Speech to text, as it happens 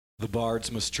The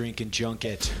bards must drink and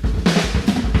junket.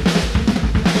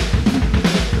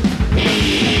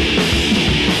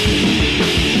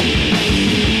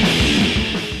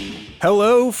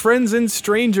 Hello, friends and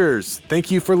strangers. Thank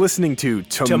you for listening to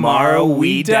Tomorrow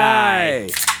We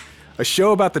Die, a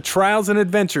show about the trials and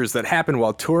adventures that happen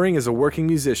while touring as a working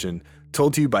musician,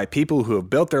 told to you by people who have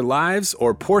built their lives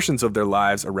or portions of their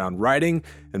lives around writing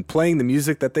and playing the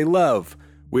music that they love.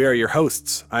 We are your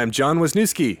hosts. I am John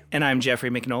Wisniewski. And I'm Jeffrey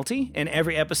McNulty. In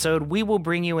every episode, we will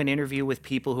bring you an interview with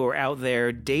people who are out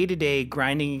there day to day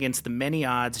grinding against the many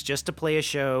odds just to play a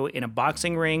show in a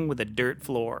boxing ring with a dirt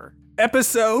floor.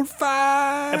 Episode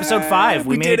 5! Episode 5.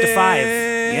 We made it to 5.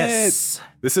 Yes.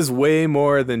 This is way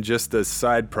more than just a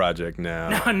side project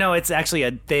now. No, it's actually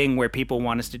a thing where people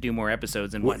want us to do more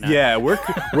episodes and whatnot. Yeah,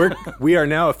 we are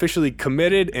now officially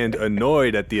committed and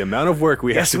annoyed at the amount of work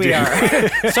we have to do.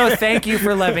 Yes, we are. So thank you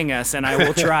for loving us, and I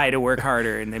will try to work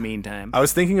harder in the meantime. I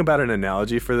was thinking about an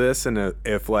analogy for this, and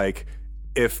if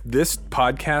this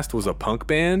podcast was a punk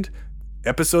band,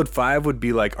 Episode 5 would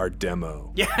be like our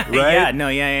demo. Yeah, right?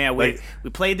 Yeah. We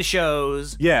played the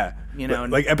shows. Yeah. You know,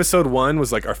 like episode 1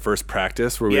 was like our first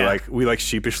practice where we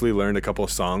sheepishly learned a couple of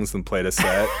songs and played a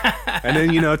set. And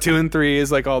then, 2 and 3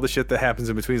 is like all the shit that happens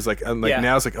in between. It's like,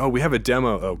 now it's like, oh, we have a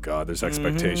demo. Oh God, there's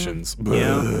expectations.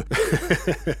 Yeah.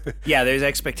 Yeah, there's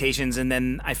expectations. And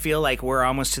then I feel like we're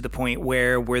almost to the point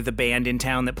where we're the band in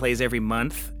town that plays every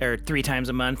month or 3 times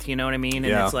a month. You know what I mean?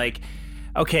 And it's like,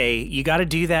 okay, you got to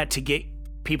do that to get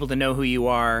people to know who you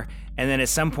are, and then at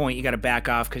some point you got to back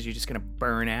off because you're just going to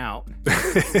burn out.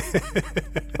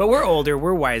 But we're older,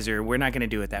 we're wiser, we're not going to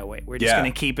do it that way. We're just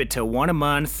going to keep it to 1 a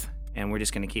month, and we're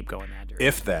just going to keep going that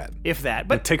direction. If that.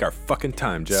 But take our fucking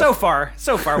time, Jeff. So far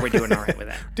we're doing all right with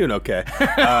that. Doing okay.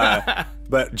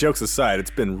 But jokes aside, it's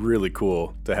been really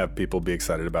cool to have people be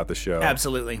excited about the show.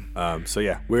 Absolutely. So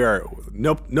yeah, we are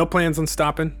no plans on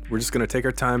stopping. We're just going to take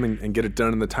our time and get it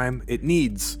done in the time it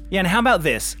needs. Yeah, and how about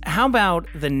this? How about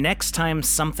the next time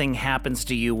something happens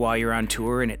to you while you're on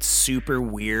tour and it's super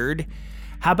weird?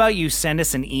 How about you send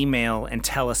us an email and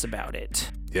tell us about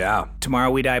it? Yeah.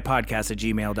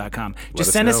 tomorrowwediepodcast@gmail.com.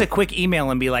 Just send us a quick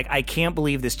email and be like, I can't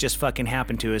believe this just fucking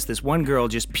happened to us. This one girl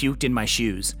just puked in my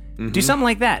shoes. Mm-hmm. Do something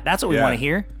like that. That's what we want to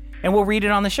hear. And we'll read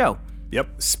it on the show.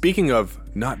 Yep. Speaking of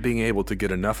not being able to get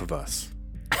enough of us.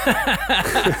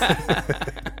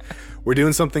 We're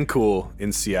doing something cool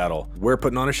in Seattle. We're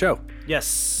putting on a show.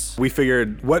 Yes. We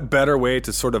figured what better way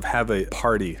to sort of have a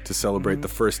party to celebrate the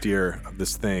first year of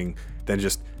this thing than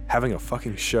just having a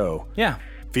fucking show. Yeah.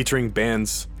 Featuring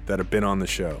bands that have been on the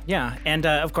show. Yeah, and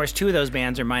of course 2 of those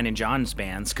bands are mine and John's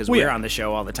bands because we're on the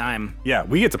show all the time. Yeah,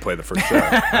 we get to play the first show.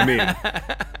 I mean,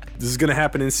 this is going to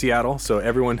happen in Seattle, so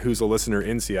everyone who's a listener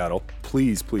in Seattle,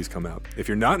 please come out. If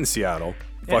you're not in Seattle,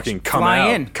 fucking come fly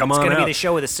out. In. Come it's on out. It's going to be the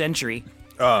show of the century.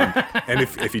 And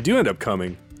if you do end up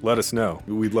coming, let us know.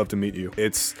 We'd love to meet you.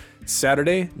 It's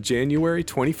Saturday, January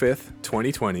 25th,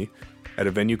 2020, at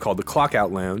a venue called the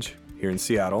Clockout Lounge here in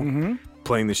Seattle. Mm-hmm.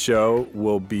 Playing the show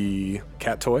will be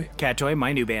Cat Toy,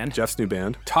 my new band. Jeff's new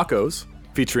band. Tacos,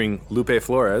 featuring Lupe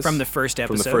Flores. From the first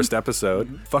episode.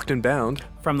 Mm-hmm. Fucked and Bound.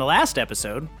 From the last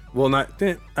episode. Well,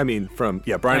 Brian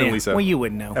and Lisa. Well, you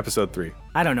wouldn't know. Episode 3.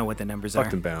 I don't know what the numbers are.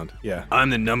 Fucked and Bound, yeah. I'm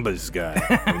the numbers guy.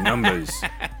 The numbers.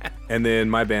 And then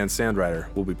my band,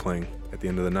 Sandrider, will be playing at the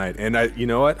end of the night. And you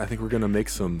know what? I think we're going to make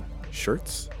some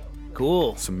shirts.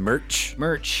 Cool. Some merch.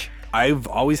 I've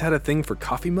always had a thing for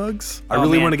coffee mugs. I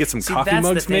really want to get some coffee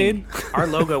mugs made. Our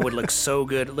logo would look so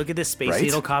good. Look at this Space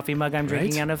Needle coffee mug I'm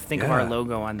drinking out of. Think of our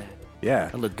logo on that. Yeah.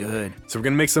 It'll look good. So we're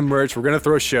going to make some merch. We're going to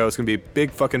throw a show. It's going to be a big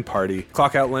fucking party.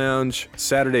 Clockout Lounge,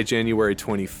 Saturday, January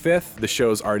 25th. The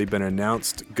show's already been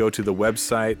announced. Go to the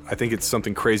website. I think it's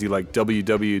something crazy like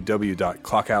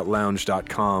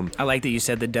www.clockoutlounge.com. I like that you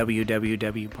said the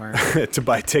www part. To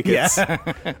buy tickets. Yeah.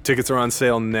 Tickets are on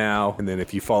sale now. And then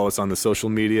if you follow us on the social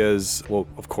medias, we'll,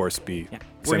 of course, be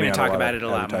We're going to talk about it a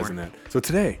lot more. That. So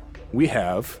today, we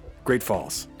have Great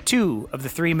Falls. 2 of the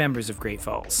 3 members of Great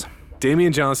Falls.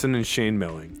 Damian Johnson and Shane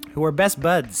Milling. Who are best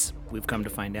buds, we've come to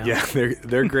find out. Yeah,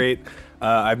 they're great.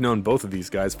 I've known both of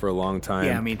these guys for a long time.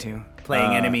 Yeah, me too.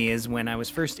 Playing Enemy is when I was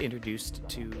first introduced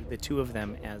to the 2 of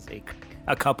them as a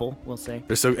couple, we'll say.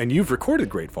 And you've recorded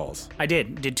Great Falls. I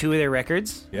did 2 of their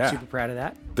records. Yeah. Super proud of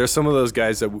that. There's some of those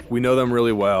guys that we know them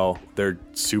really well. They're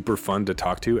super fun to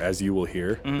talk to, as you will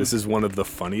hear. This is one of the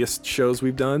funniest shows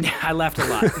we've done. I laughed a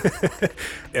lot.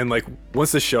 And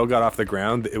once the show got off the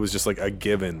ground, it was just like a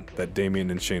given that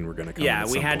Damian and Shane were going to come. Yeah,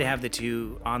 we had to have the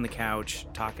 2 on the couch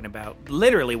talking about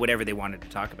literally whatever they wanted to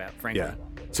talk about, frankly. Yeah.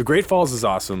 So Great Falls is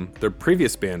awesome. They're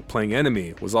previous band, Playing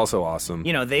Enemy, was also awesome.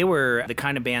 You know, they were the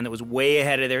kind of band that was way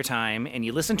ahead of their time, and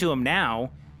you listen to them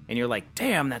now, and you're like,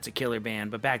 damn, that's a killer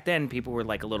band. But back then, people were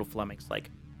like a little flummoxed,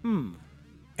 like, And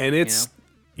it's,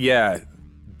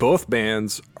 both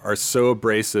bands are so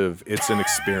abrasive, it's an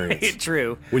experience.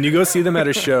 True. When you go see them at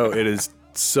a show, it is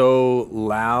so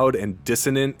loud and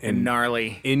dissonant and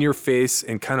gnarly, in your face,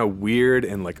 and kind of weird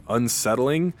and like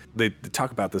unsettling. They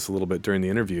talk about this a little bit during the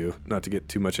interview, not to get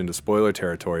too much into spoiler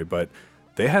territory, but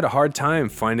they had a hard time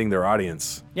finding their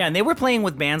audience. Yeah, and they were playing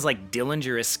with bands like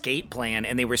Dillinger Escape Plan,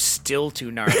 and they were still too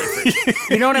gnarly.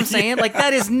 You know what I'm saying? Like,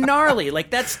 that is gnarly. Like,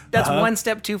 that's one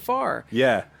step too far.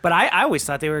 Yeah. But I always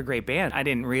thought they were a great band. I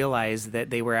didn't realize that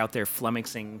they were out there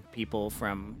flummoxing people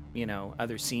from,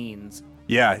 other scenes.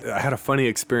 Yeah, I had a funny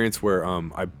experience where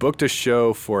I booked a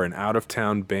show for an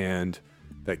out-of-town band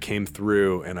that came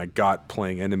through, and I got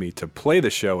Playing Enemy to play the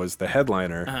show as the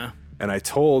headliner. And I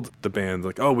told the band,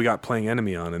 like, oh, we got Playing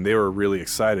Enemy on, and they were really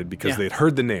excited because they'd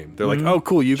heard the name. They're like, oh,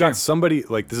 cool, you got somebody,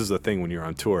 like, this is the thing when you're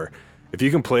on tour. If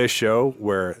you can play a show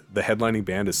where the headlining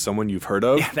band is someone you've heard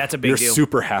of, that's a big deal. You're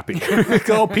super happy. Like,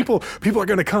 oh, people are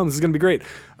going to come. This is going to be great.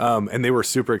 And they were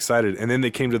super excited. And then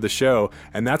they came to the show,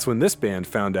 and that's when this band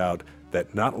found out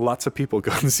that not lots of people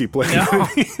go and see Playing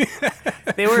Enemy.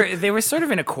 They were sort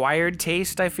of an acquired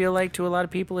taste, I feel like, to a lot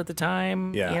of people at the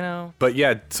time. Yeah. But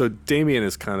yeah, so Damien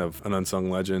is kind of an unsung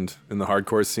legend in the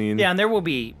hardcore scene. Yeah, and there will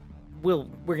be, we're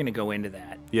going to go into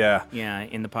that. Yeah. Yeah,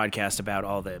 in the podcast about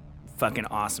all the fucking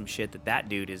awesome shit that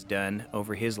dude has done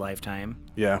over his lifetime.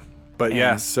 Yeah. But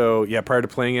prior to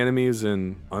Playing Enemy, he was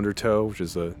in Undertow, which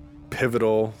is a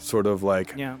pivotal sort of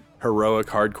like heroic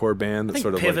hardcore band. That's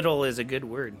sort of pivotal is a good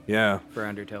word. Yeah. For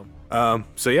Undertow.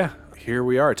 Here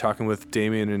we are talking with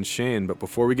Damien and Shane. But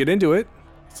before we get into it,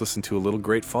 let's listen to a little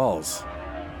Great Falls.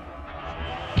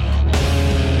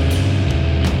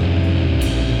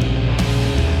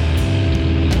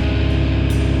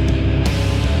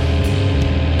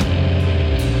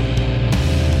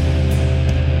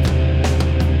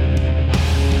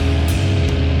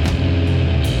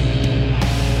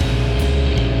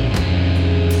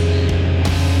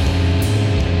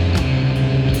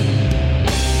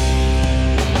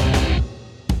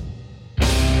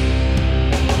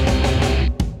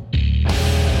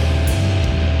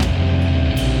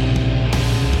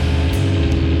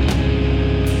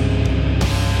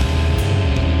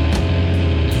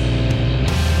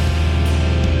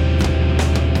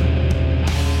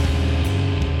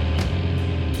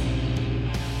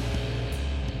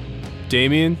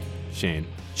 Damien, Shane.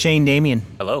 Shane, Damien.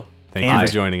 Hello. Thank you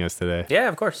for joining us today. Yeah,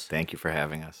 of course. Thank you for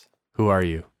having us. Who are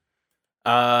you?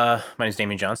 My name's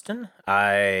Damien Johnston.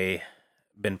 I've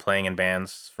been playing in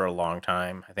bands for a long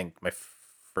time. I think my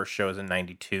first show was in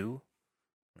 92.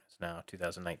 It's now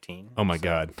 2019. Oh my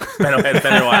God. It's been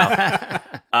a while.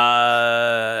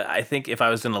 I think if I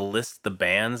was going to list the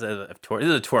bands of tour, this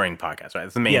is a touring podcast, right?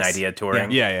 It's the main idea of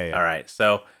touring. Yeah. All right.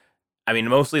 So, I mean,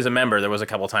 mostly as a member, there was a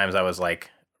couple times I was like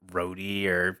roadie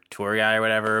or tour guy or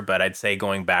whatever, but I'd say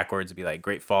going backwards would be like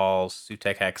Great Falls,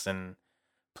 Sutek Hexen,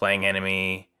 Playing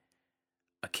Enemy,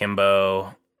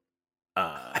 Akimbo.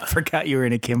 I forgot you were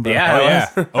in Akimbo. Yeah.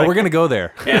 We're going to go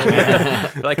there. Yeah.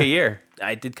 For like a year.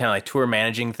 I did kind of like tour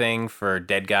managing thing for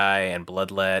Dead Guy and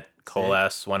Bloodlet,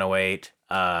 Coalesce, 108.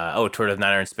 Toured with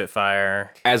 900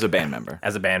 Spitfire. As a band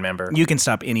member. You can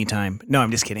stop anytime. No,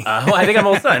 I'm just kidding. I think I'm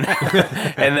almost done.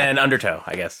 And then Undertow,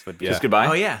 I guess, would be. Kiss Goodbye?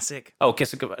 Oh, yeah, sick. Oh,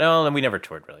 Kiss Goodbye. No, and we never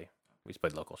toured, really. We just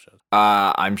played local shows.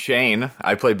 I'm Shane.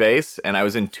 I play bass, and I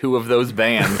was in 2 of those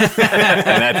bands, and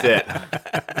that's it.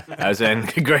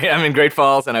 I'm in Great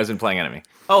Falls, and I was in Playing Enemy.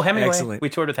 Oh, Hemingway. Excellent. We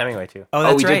toured with Hemingway, too. Oh,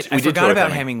 that's we right. did I forgot tour about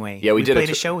with Hemingway. Yeah, we did played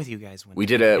a show with you guys. We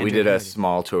did a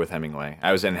small tour with Hemingway.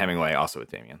 I was in Hemingway also with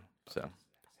Damien. So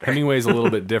Hemingway's a little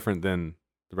bit different than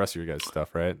the rest of your guys'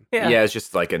 stuff, right? Yeah, it's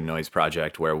just like a noise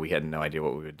project where we had no idea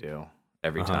what we would do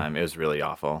every time. It was really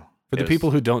awful. For the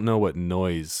people who don't know what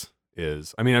noise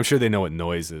is, I mean, I'm sure they know what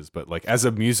noise is, but like as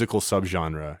a musical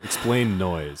subgenre, explain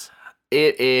noise.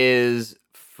 It is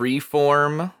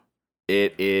freeform.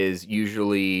 It is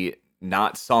usually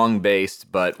not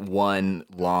song-based, but one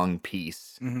long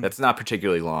piece that's not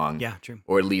particularly long. Yeah, true.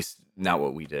 Or at least not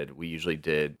what we did. We usually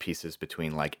did pieces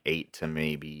between like 8 to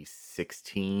maybe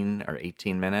 16 or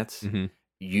 18 minutes.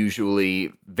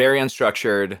 Usually very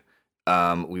unstructured.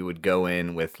 We would go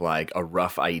in with like a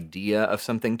rough idea of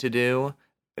something to do.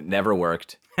 It never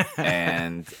worked.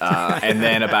 And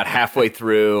then about halfway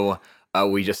through,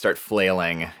 we just start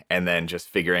flailing and then just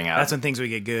figuring out. That's when things would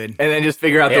get good. And then just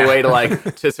figure out the way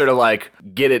to to sort of like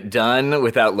get it done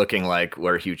without looking like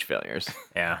we're huge failures.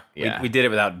 Yeah. We did it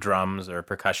without drums or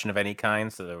percussion of any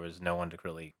kind, so there was no one to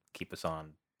really keep us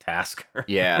on task.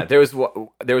 Yeah, there was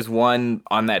one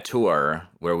on that tour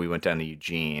where we went down to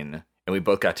Eugene and we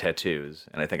both got tattoos,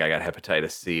 and I think I got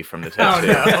hepatitis C from the tattoo.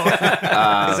 Oh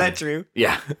no, is that true?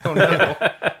 Yeah. Oh no.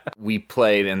 We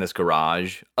played in this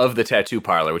garage of the tattoo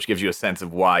parlor, which gives you a sense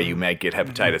of why you might get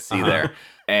hepatitis C there.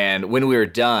 And when we were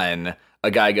done,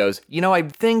 a guy goes, I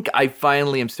think I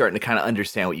finally am starting to kind of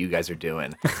understand what you guys are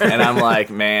doing. And I'm like,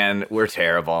 man, we're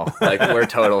terrible. Like, we're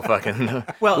total fucking,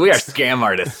 we are scam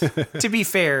artists. To be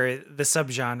fair, the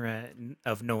subgenre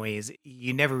of noise,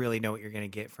 you never really know what you're going to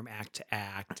get from act to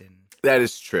act. And that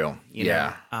is true. you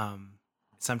know,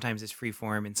 sometimes it's free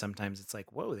form, and sometimes it's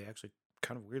like, whoa, they actually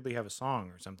kind of weirdly have a song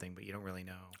or something, but you don't really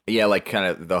know. Yeah, like kind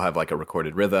of they'll have like a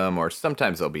recorded rhythm, or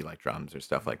sometimes they'll be like drums or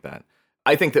stuff like that.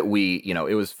 I think that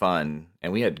it was fun,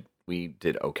 and we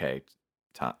did okay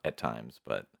at times,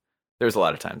 but there's a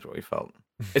lot of times where we felt,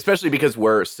 especially because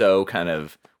we're so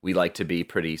we like to be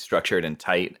pretty structured and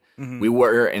tight. Mm-hmm. We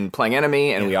were in Playing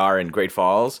Enemy, and we are in Great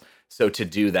Falls, so to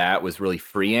do that was really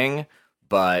freeing.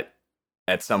 But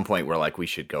at some point, we're like, we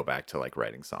should go back to like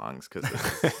writing songs because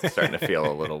this is starting to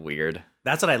feel a little weird.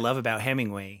 That's what I love about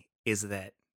Hemingway is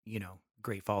that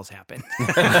Great Falls happen.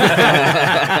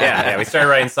 yeah. We started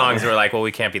writing songs and we're like, well,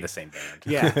 we can't be the same band.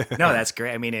 Yeah. No, that's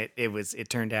great. I mean, it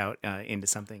turned out into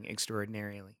something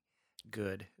extraordinarily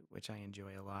good, which I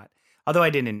enjoy a lot. Although I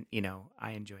didn't,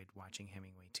 I enjoyed watching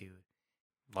Hemingway too.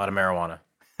 A lot of marijuana.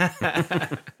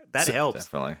 That helps.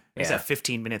 Definitely. Makes that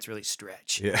 15 minutes really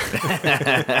stretch.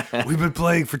 Yeah. We've been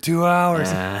playing for 2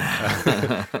 hours.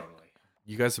 Totally.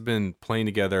 You guys have been playing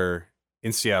together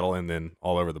in Seattle and then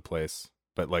all over the place.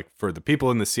 But like for the people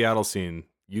in the Seattle scene,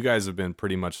 you guys have been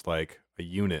pretty much like a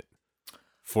unit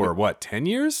for what, 10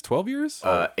 years, 12 years?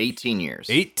 18 years.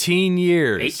 18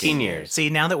 years. 18 years. See,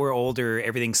 now that we're older,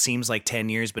 everything seems like 10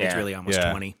 years, but it's really almost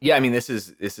 20. Yeah, I mean, this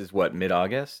is what,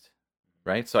 mid-August,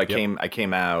 right? So I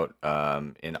came out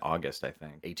in August, I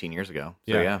think, 18 years ago.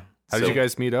 So yeah. How did you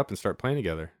guys meet up and start playing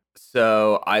together?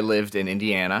 So I lived in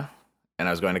Indiana, and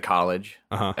I was going to college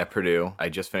at Purdue. I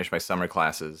just finished my summer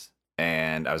classes.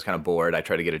 And I was kind of bored. I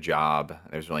tried to get a job.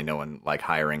 There was really no one like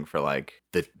hiring for like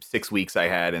the 6 weeks I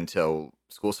had until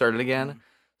school started again.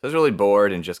 So I was really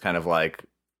bored and just kind of like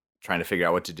trying to figure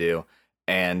out what to do.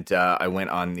 And I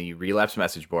went on the Relapse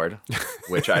message board,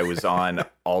 which I was on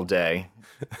all day.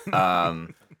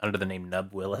 Under the name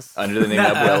Nub Willis.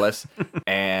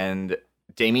 And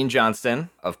Damien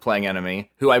Johnston of Playing Enemy,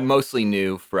 who I mostly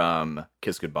knew from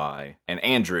Kiss Goodbye, and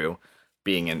Andrew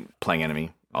being in Playing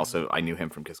Enemy. Also, I knew him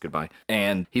from Kiss Goodbye.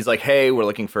 And he's like, hey, we're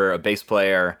looking for a bass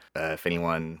player. If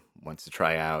anyone wants to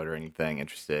try out or anything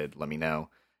interested, let me know.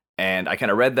 And I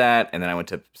kind of read that, and then I went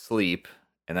to sleep.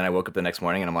 And then I woke up the next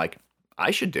morning, and I'm like,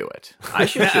 I should do it. I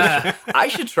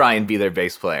should try and be their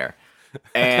bass player.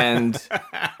 And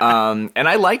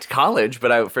I liked college,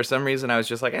 but for some reason I was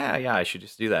just like, yeah, I should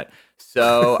just do that.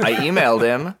 So I emailed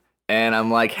him, and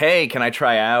I'm like, hey, can I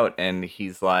try out? And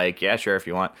he's like, yeah, sure, if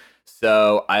you want.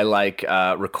 So I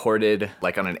recorded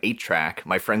like on an 8-track,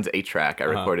 my friend's 8-track. I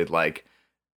recorded like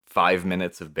 5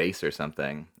 minutes of bass or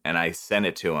something, and I sent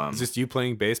it to him. Is this you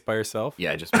playing bass by yourself?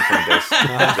 Yeah, just playing bass,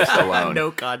 just alone.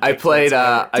 No context. I played.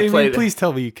 Damien, please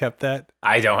tell me you kept that.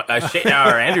 I don't.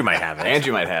 Or Andrew might have it.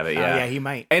 Andrew might have it. Yeah, yeah, he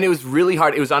might. And it was really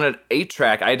hard. It was on an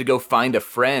 8-track. I had to go find a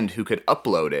friend who could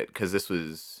upload it because this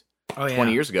was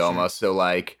 20 years ago almost. So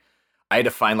like, I had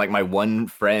to find like my one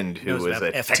friend who was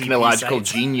a FTP technological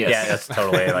sites. genius. Yeah, that's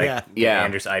totally like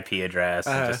Andrew's IP address.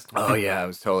 Oh yeah, it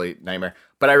was totally nightmare.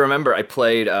 But I remember I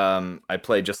played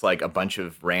just like a bunch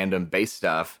of random bass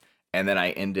stuff, and then I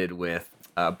ended with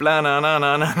blah na na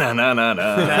na na na na na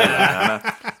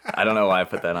na. I don't know why I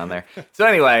put that on there. So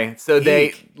anyway,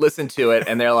 they listened to it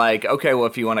and they're like, okay, well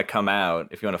if you want to come out,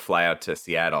 if you want to fly out to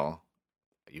Seattle,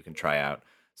 you can try out.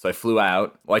 So I flew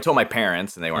out. Well, I told my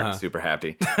parents, and they weren't super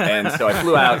happy. And so I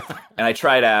flew out, and I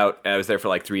tried out, and I was there for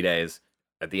like 3 days.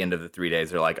 At the end of the 3 days,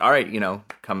 they're like, all right,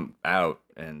 come out.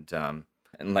 And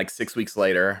like 6 weeks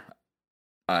later,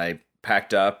 I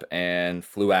packed up and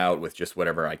flew out with just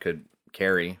whatever I could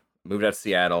carry, moved out to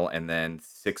Seattle, and then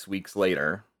 6 weeks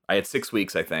later, I had 6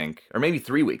 weeks, I think, or maybe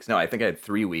 3 weeks. No, I think I had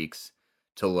 3 weeks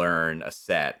to learn a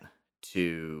set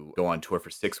to go on tour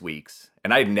for 6 weeks.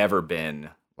 And I'd never been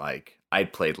like...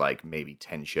 I'd played like maybe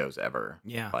 10 shows ever.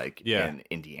 In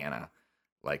Indiana,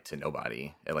 like to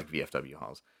nobody at like VFW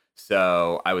halls.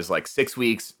 So I was like 6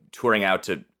 weeks touring out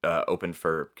to open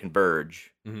for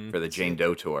Converge for the Jane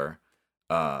Doe tour.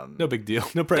 No big deal.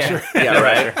 No pressure. Yeah,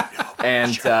 right.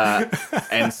 And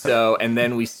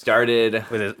then we started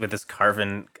with this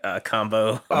Carvin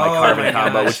combo. My Carvin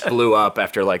combo, which blew up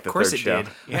after like the third show.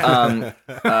 Did.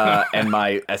 Yeah. And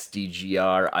my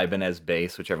SDGR Ibanez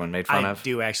bass, which everyone made fun of. I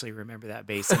do actually remember that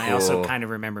bass, and I also kind of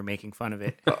remember making fun of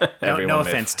it. No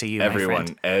offense to you, everyone. my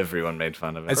friend. Everyone made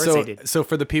fun of it. And Of course they did. so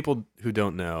for the people who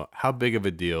don't know, how big of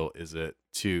a deal is it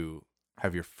to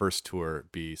have your first tour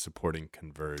be supporting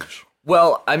Converge?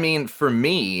 Well, I mean, for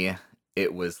me,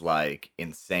 it was like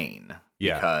insane.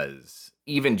 Yeah. Because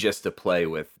even just to play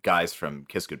with guys from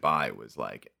Kiss Goodbye was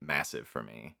like massive for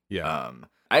me. Yeah.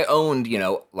 I owned,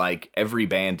 like every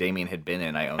band Damien had been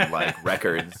in. I owned like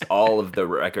records, all of the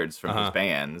records from his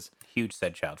bands. Huge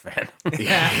Said Child fan.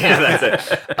 Yeah,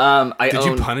 that's it. Did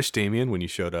you punish Damien when you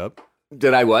showed up?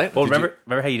 Did I what? Well, remember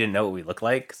how you didn't know what we look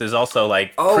like? Because there's also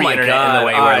like Oh my pre-internet God. in the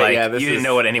way All where right, like yeah, you didn't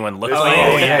know what anyone looked This-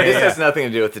 like. This has nothing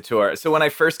to do with the tour. So when I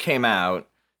first came out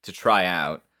to try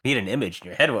out, You had an image in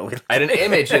your head of what we looked I had an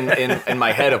image in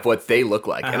my head of what they look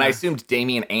like. And I assumed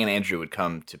Damien and Andrew would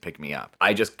come to pick me up.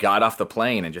 I just got off the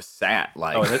plane and just sat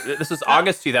like... Oh, this was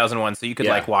August 2001, so you could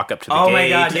Yeah. like walk up to the Oh gate. my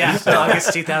God! Yeah,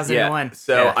 August 2001. Yeah.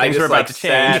 So Yeah, I things just were about like to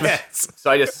change. sat. So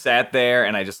I just sat there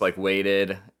and I just like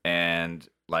waited and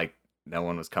like no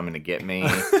one was coming to get me.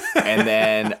 and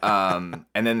then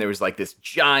there was like this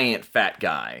giant fat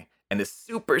guy and this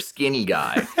super skinny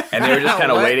guy, and they were just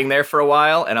kind of waiting there for a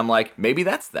while. And I'm like, maybe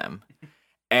that's them.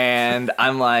 And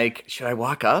I'm like, should I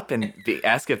walk up and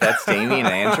ask if that's Damien and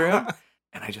Andrew?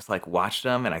 And I just like watched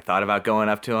them, and I thought about going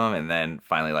up to them, and then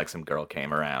finally like some girl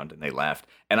came around and they left,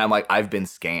 and I'm like, I've been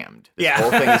scammed. This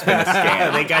whole thing has been a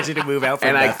scam. They got you to move out for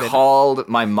And I nothing. called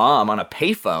my mom on a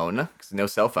payphone, because no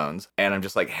cell phones, and I'm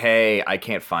just like, hey, I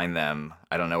can't find them.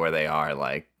 I don't know where they are.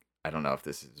 Like, I don't know if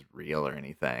this is real or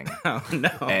anything. Oh no!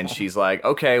 And she's like,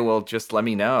 okay, well, just let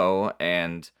me know.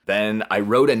 And then I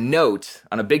wrote a note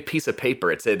on a big piece of paper.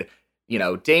 It said,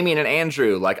 Damien and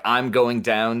Andrew, like, I'm going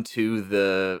down to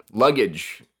the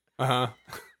luggage. Uh-huh.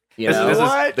 This is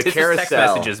the This is carousel. text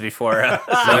messages before.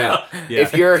 Yeah.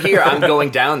 If you're here, I'm going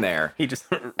down there. He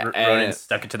just wrote and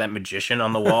stuck it to that magician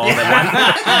on the wall.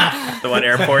 The one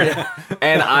airport.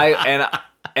 And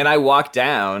I walk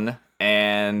down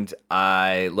and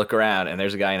I look around and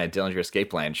there's a guy in a Dillinger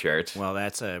Escape Plan shirt. Well,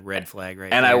 that's a red flag,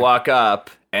 right? And there. I walk up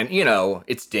and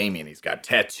it's Damien. He's got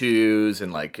tattoos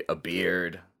and like a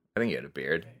beard. I think he had a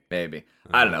beard, maybe.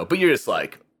 I don't know. But you're just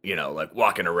like, like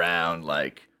walking around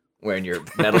like wearing your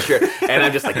metal shirt. And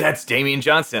I'm just like, that's Damien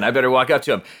Johnson. I better walk up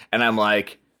to him. And I'm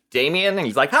like, Damien? And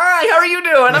he's like, hi, how are you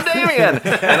doing? I'm Damien.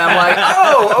 And I'm like,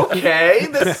 oh, okay.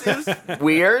 This is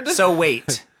weird. So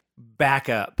wait, back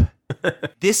up.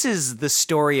 This is the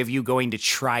story of you going to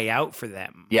try out for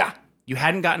them. Yeah. You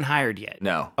hadn't gotten hired yet.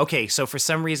 No. Okay, so for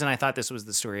some reason I thought this was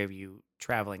the story of you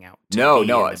traveling out. to No. be in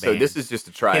the So band. this is just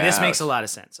a tryout. Okay, this makes a lot of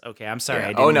sense. Okay, I'm sorry. Yeah. I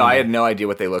didn't Oh, no, know I that. had no idea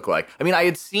what they look like. I mean, I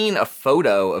had seen a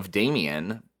photo of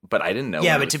Damien, but I didn't know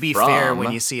Yeah, where but it to was be from. fair,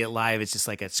 when you see it live, it's just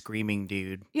like a screaming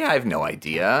dude. Yeah, I have no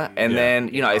idea. And Yeah.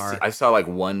 then, are. I saw like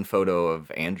one photo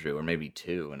of Andrew, or maybe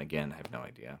two, and again, I have no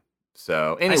idea.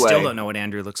 So anyway, I still don't know what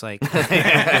Andrew looks like.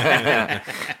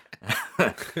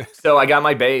 So I got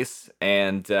my bass,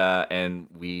 and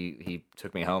he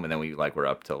took me home, and then we were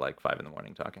up till like 5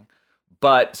 a.m. talking.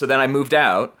 But so then I moved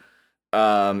out,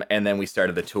 and then we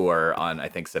started the tour on I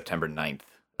think September 9th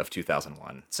of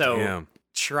 2001. So Damn.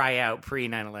 try out pre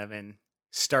 9/11,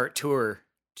 start tour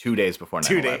 2 days before 9/11.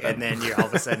 2 days, and then you're all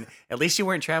of a sudden. At least you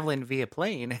weren't traveling via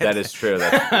plane. That is true.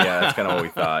 That's kind of what we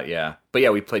thought. Yeah, but yeah,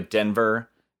 we played Denver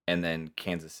and then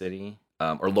Kansas City,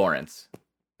 or Lawrence,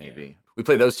 maybe. We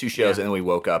played those two shows, and then we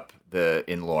woke up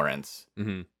in Lawrence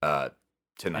Mhm.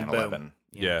 To 9/11.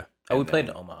 Yeah. Oh, we And played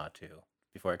then- Omaha too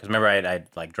before, because remember I'd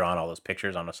like drawn all those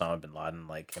pictures on Osama bin Laden,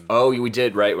 like him, Oh, we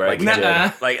did right. like, We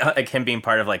did. like him being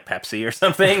part of like Pepsi or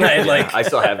something. I like I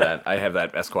still have that. I have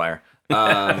that Esquire.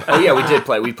 Oh yeah, we did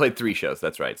play. We played 3 shows.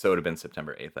 That's right. So it would have been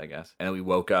September 8th, I guess. And then we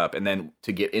woke up, and then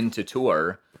to get into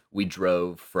tour, we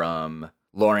drove from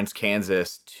Lawrence,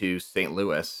 Kansas to St.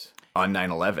 Louis on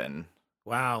 9/11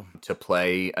 Wow. to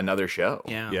play another show.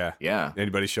 Yeah. Yeah. Yeah.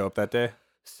 Anybody show up that day?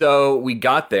 So we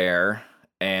got there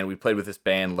and we played with this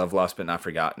band, Love Lost But Not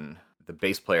Forgotten. The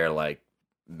bass player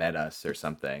met us or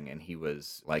something, and he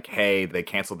was like, hey, they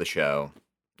canceled the show.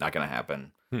 Not gonna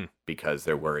happen because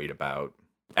they're worried about.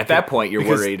 At that point, you're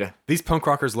Because worried. These punk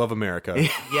rockers love America.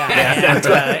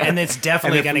 Yeah, and it's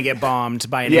definitely going to get bombed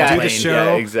by an Yeah, Do airplane. the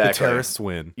show, exactly. the terrorists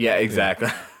win. Yeah, exactly.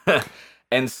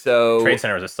 And so Trade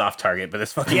Center was a soft target, but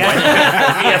this fucking Yeah.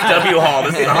 VFW Hall,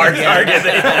 this is a hard target.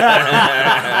 They're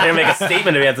gonna make a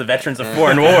statement against the veterans of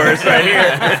foreign wars right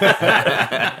here.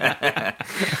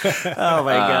 Oh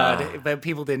my God! But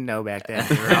people didn't know back then.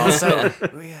 They were also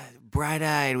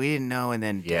bright-eyed. We didn't know, and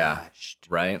then dashed.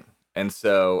 Right. And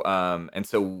so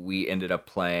we ended up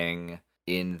playing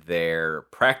in their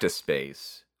practice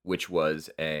space, which was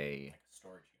a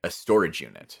storage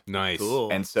unit. Nice. Cool.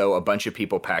 And so a bunch of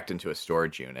people packed into a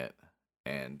storage unit,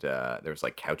 and there was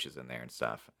like couches in there and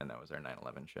stuff, and that was our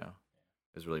 9/11 show.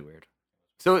 It was really weird.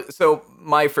 So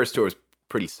my first tour was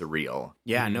pretty surreal.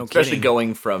 Yeah, no Especially kidding.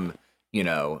 going from,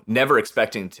 never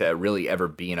expecting to really ever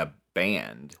be in a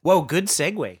band. Whoa, good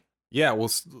segue. Yeah,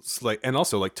 well, and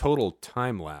also like total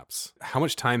time lapse. How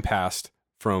much time passed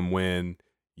from when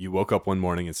you woke up one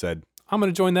morning and said, "I'm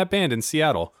going to join that band in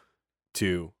Seattle,"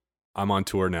 to "I'm on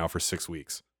tour now for 6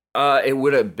 weeks"? It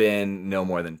would have been no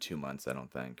more than 2 months, I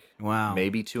don't think. Wow.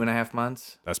 Maybe 2.5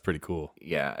 months. That's pretty cool.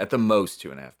 Yeah, at the most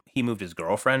 2.5. He moved his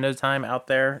girlfriend at a time out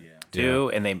there too,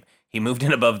 and he moved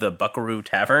in above the Buckaroo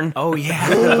Tavern. Oh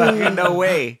yeah. No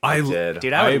way. I did.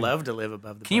 Dude, I would love to live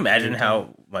above the. Can you imagine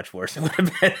how much worse it would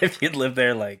have been if you'd lived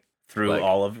there through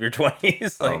all of your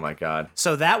 20s? Oh my God.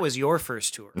 So that was your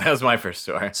first tour. That was my first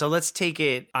tour. So let's take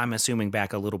it, I'm assuming,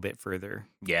 back a little bit further.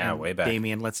 Yeah, And way back.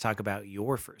 Damien, let's talk about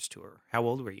your first tour. How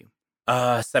old were you?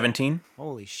 17.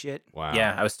 Holy shit. Wow.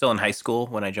 Yeah, I was still in high school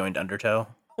when I joined Undertow.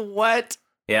 What?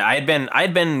 Yeah, I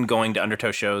had been going to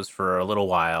Undertow shows for a little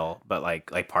while, but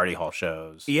like party hall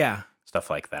shows, Yeah. stuff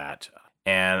like that.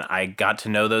 And I got to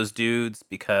know those dudes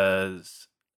because,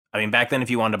 I mean, back then if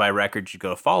you wanted to buy records, you'd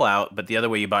go to Fallout, but the other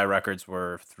way you buy records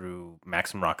were through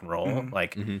Maximum Rock and Roll. Mhm.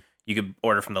 Like you could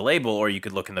order from the label, or you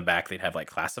could look in the back. They'd have like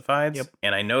classifieds. Yep.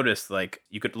 And I noticed like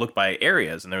you could look by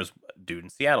areas, and there was a dude in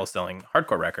Seattle selling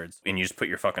hardcore records, and you just put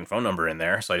your fucking phone number in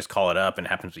there. So I just call it up, and it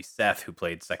happens to be Seth, who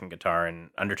played second guitar in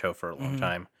Undertow for a long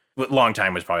time. Long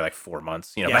time was probably like 4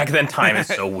 months. Yeah. Back then time is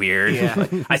so weird. Yeah.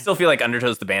 Like, I still feel like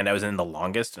Undertow's the band I was in the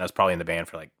longest, and I was probably in the band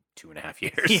for like 2.5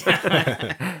 years.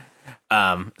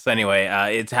 Yeah. So anyway,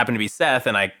 it happened to be Seth,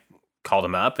 and I called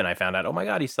him up, and I found out, oh my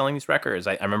God, he's selling these records.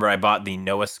 I remember I bought the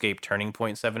No Escape Turning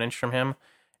Point 7-inch from him, and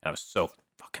I was so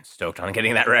fucking stoked on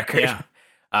getting that record. Yeah.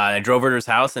 I drove over to his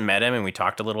house and met him, and we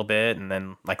talked a little bit, and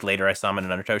then like later I saw him at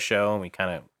an Undertow show, and we kind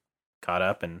of caught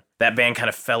up, and that band kind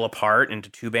of fell apart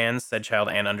into two bands,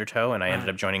 Saidchild and Undertow, and I ended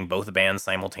up joining both bands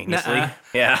simultaneously. Nuh-uh.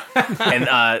 Yeah.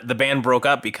 And the band broke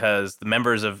up because the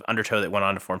members of Undertow that went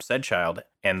on to form Saidchild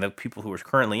and the people who were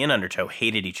currently in Undertow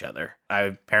hated each other. I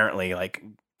apparently, like,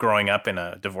 growing up in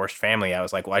a divorced family, I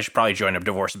was like, well, I should probably join a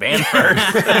divorced band first.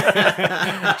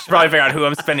 I should probably figure out who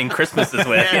I'm spending Christmases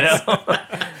with, you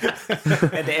know?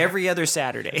 And every other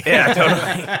Saturday. Yeah,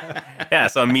 totally. Yeah,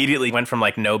 so immediately went from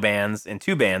like no bands and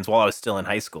two bands while I was still in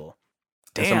high school.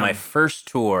 And so Damn. my first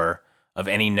tour of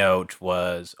any note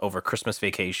was over Christmas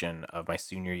vacation of my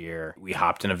senior year. We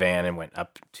hopped in a van and went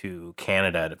up to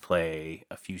Canada to play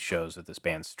a few shows with this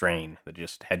band Strain that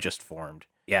had just formed.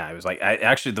 Yeah, I was like,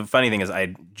 actually, the funny thing is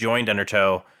I joined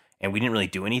Undertow and we didn't really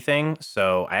do anything.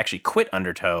 So I actually quit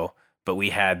Undertow, but we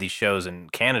had these shows in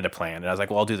Canada planned. And I was like,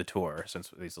 well, I'll do the tour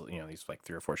since these like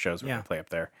 3 or 4 shows we're going to play up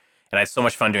there. And I had so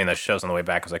much fun doing those shows on the way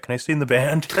back. I was like, can I stay in the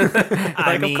band?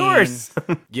 I of mean, course.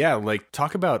 Yeah, like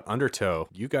talk about Undertow.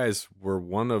 You guys were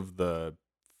one of the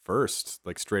first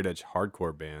like straight edge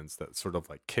hardcore bands that sort of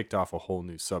like kicked off a whole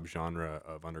new subgenre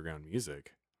of underground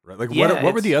music. Right? Like Yeah,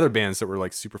 what were the other bands that were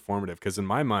like super formative? Because in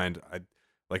my mind, I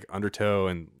like Undertow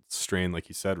and Strain, like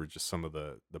you said, were just some of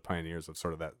the pioneers of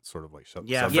sort of that sort of like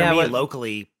Yeah, for Yeah, me, what-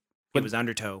 locally, it was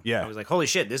Undertow. Yeah. I was like, holy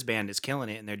shit, this band is killing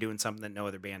it, and they're doing something that no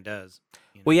other band does.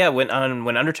 You know? Well, yeah, when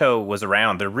Undertow was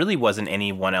around, there really wasn't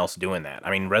anyone else doing that.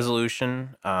 I mean,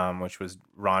 Resolution, which was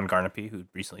Ron Garnapi, who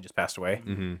recently just passed away.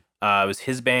 Mm-hmm. It was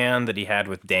his band that he had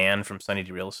with Dan from Sunny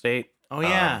D Real Estate. Oh,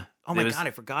 yeah. Oh, my it was- God,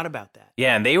 I forgot about that.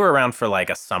 Yeah, and they were around for like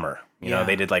a summer. You know, Yeah.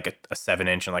 they did like a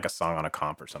 7-inch and like a song on a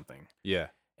comp or something. Yeah.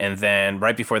 And then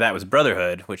right before that was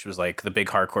Brotherhood, which was like the big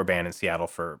hardcore band in Seattle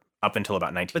for up until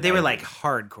about 1990. But they were like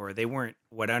hardcore. They weren't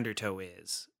what Undertow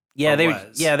is. Yeah, or they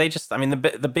was. they just, I mean,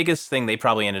 the biggest thing they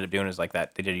probably ended up doing is like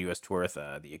that. They did a U.S. tour with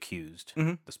The Accused,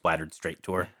 Mhm. the Splattered Straight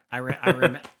tour. I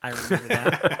remember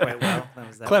that quite well. That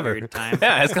was that Clever. weird time.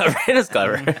 Yeah, it's clever. It is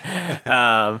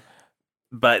clever.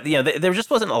 But you know, there just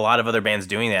wasn't a lot of other bands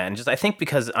doing that, and just I think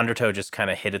because Undertow just kind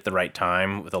of hit at the right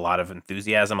time with a lot of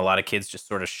enthusiasm, a lot of kids just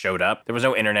sort of showed up. There was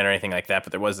no internet or anything like that,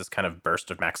 but there was this kind of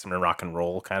burst of maximum rock and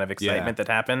roll kind of excitement that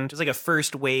happened. It was like a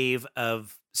first wave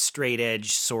of straight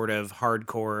edge sort of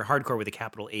hardcore with a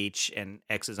capital H and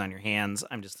X's on your hands.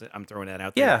 I'm throwing that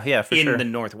out there. Yeah, for in sure. the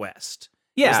Northwest.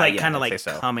 Yeah, it was like yeah, kind of I'd like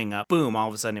say so. coming up. Boom! All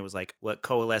of a sudden, it was like what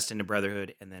coalesced into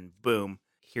Brotherhood, and then boom,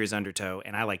 here's Undertow.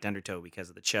 And I liked Undertow because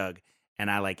of the chug,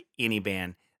 and I like any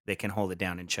band that can hold it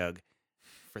down and chug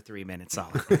for 3 minutes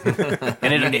solid.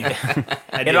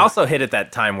 And it also hit at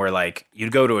that time where like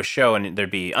you'd go to a show and there'd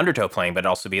be Undertow playing, but it'd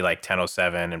also be like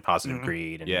 1007 and Positive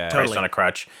Greed and Christ Totally. on a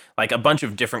Crutch, like a bunch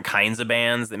of different kinds of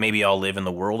bands that maybe all live in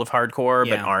the world of hardcore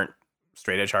but Yeah. aren't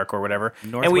straight edge hardcore, whatever.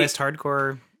 Northwest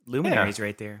hardcore luminaries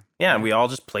right there. Yeah, and we all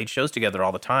just played shows together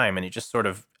all the time, and it just sort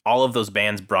of all of those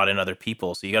bands brought in other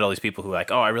people. So you got all these people who are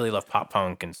like, oh, I really love pop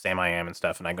punk and Sam I Am and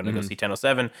stuff, and I'm going to go see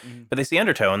 1007, but they see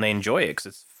Undertow and they enjoy it because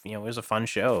it's it was a fun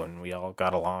show and we all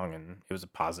got along and it was a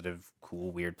positive,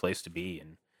 cool, weird place to be.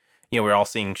 And we were all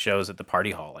seeing shows at the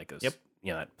Party Hall, like this. Yep.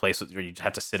 That place where you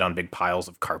have to sit on big piles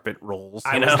of carpet rolls.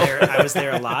 I was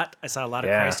there a lot. I saw a lot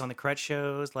of Christ on the Crutch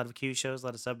shows, a lot of Q shows, a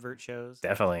lot of Subvert shows.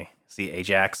 Definitely. See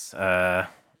Ajax.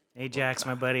 Ajax,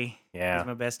 my buddy. Yeah. He's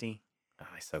my bestie. Oh,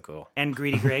 he's so cool. And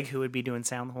Greedy Greg, who would be doing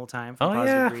sound the whole time for Oh,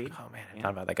 Positive yeah. Greed. Oh, man. I haven't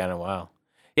thought about that guy in a while.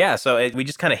 Yeah, so we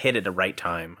just kind of hit at the right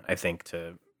time, I think,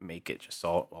 to make it just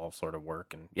all sort of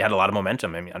work. And you had a lot of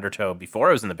momentum. I mean, Undertow, before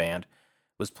I was in the band,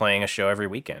 was playing a show every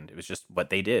weekend. It was just what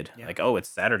they did. Yeah. Like, oh, it's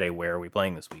Saturday. Where are we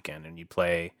playing this weekend? And you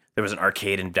play. There was an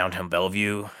arcade in downtown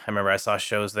Bellevue. I remember I saw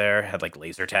shows there. Had like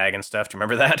laser tag and stuff. Do you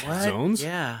remember that? What? Zones?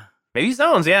 Yeah. Maybe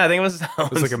Zones. Yeah, I think it was Zones.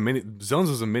 It was like a mini. Zones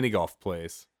was a mini golf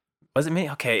place. Was it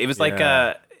me? Okay, it was like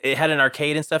Yeah. it had an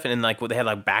arcade and stuff, and then like they had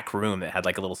like back room that had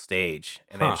like a little stage,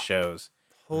 and they had Huh. shows.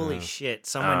 Holy shit.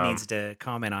 Someone needs to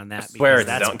comment on that. I swear it's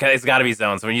that's, Zones. It's got to be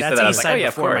Zones. When you said that's that, I was east like, oh side yeah,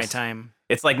 of before my course. time.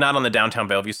 It's like not on the downtown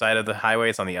Bellevue side of the highway.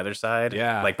 It's on the other side.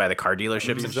 Yeah. Like by the car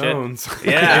dealerships and Zones. shit.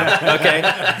 Yeah. Okay.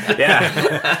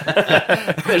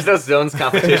 Yeah. There's no Zones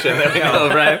competition. There we go.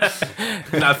 Right.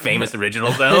 Not famous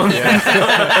original Zones.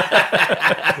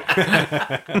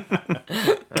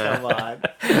 Come on.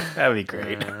 That'd be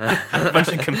great. A bunch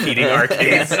of competing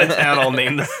arcades in town all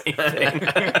named the same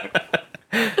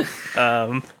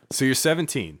thing. So you're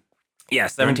 17. Yeah,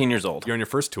 17 years old. You're on your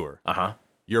first tour. Uh-huh.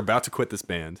 You're about to quit this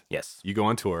band. Yes. You go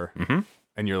on tour,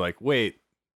 and you're like, wait,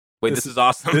 Wait, this is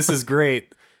awesome. this is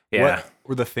great. Yeah. What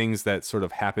were the things that sort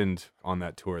of happened on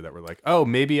that tour that were like, oh,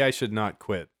 maybe I should not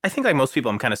quit? I think like most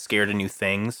people, I'm kind of scared of new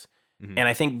things. And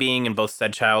I think being in both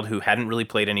Sedchild, who hadn't really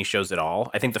played any shows at all,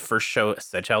 I think the first show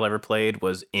Sedchild ever played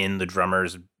was in the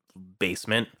drummer's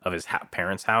basement of his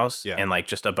parents' house. Yeah. And like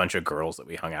just a bunch of girls that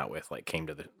we hung out with like came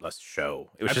to the show.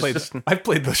 It was I've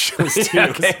played those shows too. Yeah,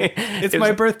 okay. It's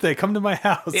my birthday. Come to my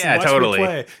house. and Yeah, watch me totally.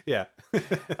 play. Yeah.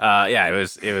 Yeah, it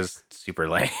was super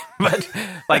lame. But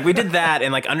like we did that,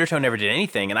 and like Undertow never did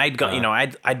anything. And I'd go,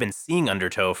 I'd been seeing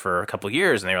Undertow for a couple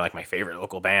years, and they were like my favorite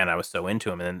local band. I was so into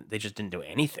them, and then they just didn't do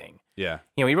anything. Yeah.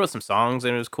 We wrote some songs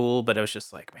and it was cool, but it was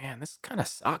just like, man, this kind of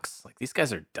sucks. Like these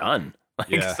guys are done. Like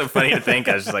Yeah. it's so funny to think.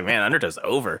 I was just like, man, Undertow's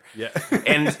over. Yeah.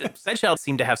 And Sedchild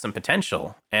seemed to have some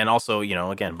potential, and also,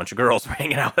 again, a bunch of girls were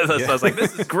hanging out with us. So I was like,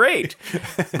 this is great.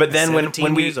 But then when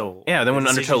 17 we years old. yeah, then when The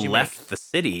Undertow decisions you left the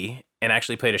city and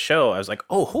actually played a show, I was like,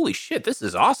 oh, holy shit, this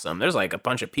is awesome. There's like a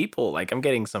bunch of people. Like I'm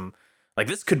getting some. Like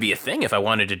this could be a thing if I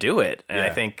wanted to do it. And I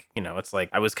Yeah. think, it's like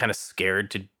I was kind of scared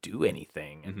to do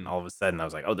anything. And all of a sudden I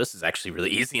was like, oh, this is actually really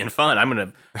easy and fun. I'm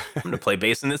gonna play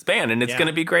bass in this band and it's Yeah.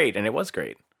 gonna be great. And it was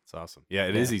great. It's awesome. Yeah,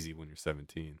 it is easy when you're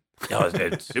 17. Oh,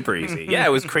 it's super easy. Yeah, it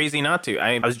was crazy not to.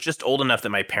 I was just old enough that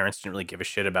my parents didn't really give a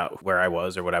shit about where I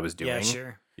was or what I was doing. Yeah,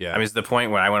 sure. Yeah. I mean, it's the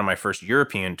point where I went on my first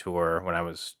European tour when I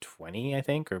was 20, I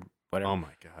think, or whatever. Oh my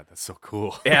God, that's so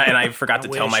cool. Yeah, and I forgot to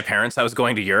tell wish. my parents I was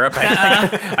going to Europe.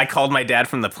 I called my dad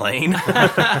from the plane.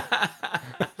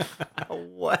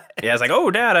 What? Yeah, I was like, "Oh,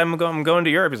 Dad, I'm going to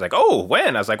Europe." He's like, "Oh,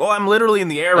 when?" I was like, "Oh, I'm literally in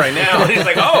the air right now." And he's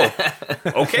like, "Oh,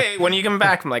 okay. When are you coming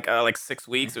back?" I'm like, "Like 6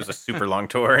 weeks." It was a super long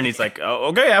tour, and he's like, "Oh,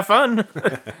 okay, have fun."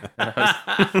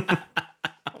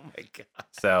 Oh my god.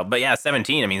 So, but yeah,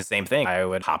 17. I mean, the same thing. I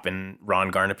would hop in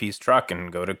Ron Garnape's truck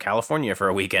and go to California for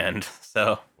a weekend.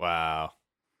 So, Wow.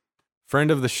 Friend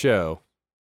of the show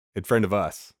and friend of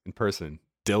us in person,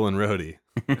 Dylan Rohde.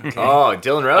 Oh,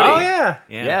 Dylan Rohde. yeah.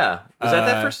 Yeah. Was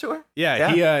that Uh, first tour?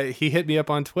 Yeah, he hit me up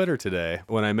on Twitter today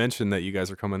when I mentioned that you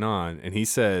guys are coming on, and he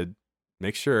said,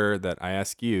 make sure that I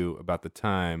ask you about the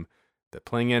time that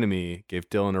Playing Enemy gave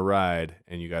Dylan a ride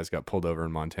and you guys got pulled over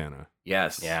in Montana.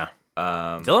 Yes. Yeah.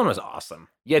 Um, Dylan was awesome.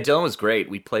 yeah, Dylan was great.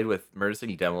 We played with Murder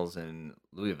City Devils in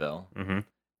Louisville, Mm-hmm.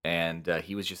 and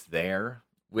he was just there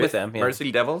With them, yeah. Murder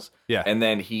City Devils. Yeah. And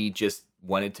then he just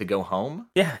wanted to go home.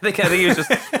 Yeah, I think he was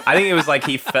just. I think it was like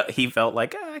he felt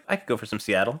like I could go for some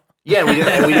Seattle. Yeah, and we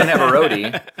didn't have a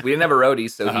roadie. We didn't have a roadie,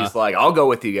 so he's like, "I'll go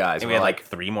with you guys." And And we we're had like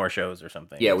 3 more shows or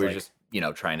something. yeah, It was we were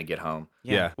like- just trying to get home.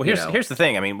 Yeah. Well, here's the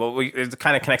thing. I mean, it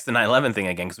kind of connects to 9/11 thing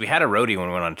again because we had a roadie when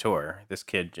we went on tour. This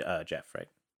kid Jeff, right?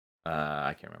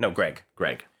 I can't remember. No, Greg.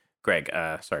 Greg. Greg.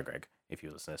 Sorry, Greg. If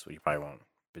you listen to this, you probably won't.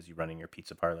 busy running your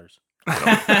pizza parlors.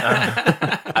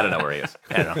 I don't know where he is.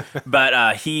 I don't know.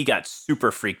 But he got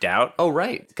super freaked out. Oh,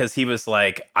 right. Because he was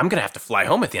like, I'm going to have to fly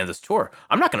home at the end of this tour.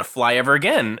 I'm not going to fly ever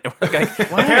again.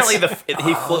 Apparently,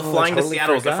 flying to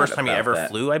Seattle was the first time he ever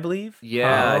flew, I believe.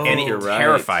 Yeah, and it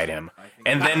terrified him.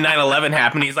 And then 9/11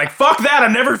 happened. He's like, fuck that.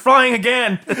 I'm never flying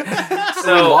again.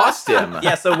 So we lost him.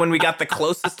 Yeah, so when we got the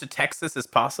closest to Texas as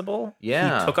possible, he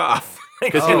took off.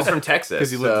 Because he was from Texas.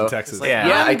 Because he lived in Texas.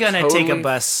 I'm going to take a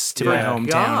bus to my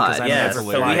hometown because I'm never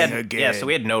flying again. Yeah, so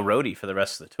we had no roadie for the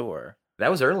rest of the tour. That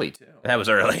was early, too. That was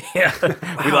early, yeah.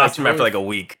 We lost him after like a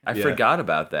week. I forgot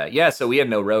about that. Yeah, so we had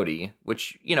no roadie,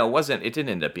 which, it didn't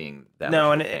end up being that much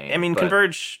of a pain, I mean, but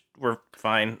Converge were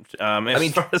fine. Far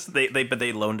as but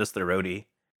they loaned us their roadie.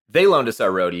 They loaned us our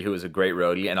roadie, who was a great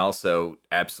roadie, and also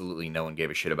absolutely no one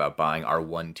gave a shit about buying our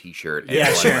one T-shirt and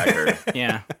one record.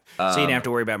 Yeah, so you didn't have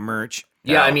to worry about merch.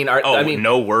 Yeah,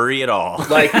 no worry at all.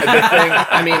 Like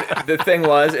the thing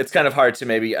was, it's kind of hard to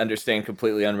maybe understand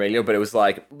completely on radio, but it was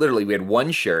like literally we had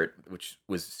one shirt, which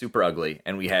was super ugly,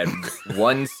 and we had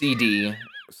one CD /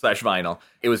 vinyl.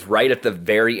 It was right at the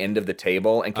very end of the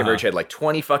table, and Converge had like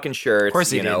 20 fucking shirts, of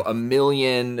course a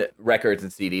million records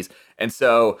and CDs. And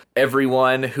so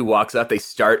everyone who walks up, they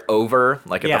start over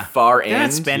like at the far end. They're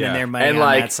not spending their money and on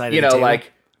like, that side of the table.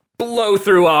 like blow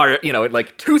through our,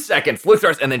 like 2 seconds, look through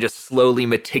ours, and then just slowly,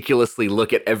 meticulously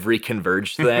look at every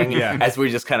Converge thing as we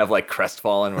just kind of like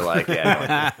crestfallen. We're like,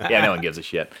 no one gives a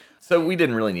shit. So we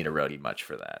didn't really need a roadie much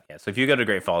for that. Yeah, so if you go to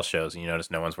Great Falls shows and you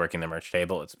notice no one's working the merch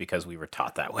table, it's because we were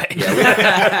taught that way.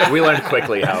 Yeah, we learned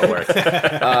quickly how it works.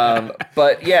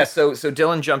 But yeah, so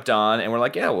Dylan jumped on, and we're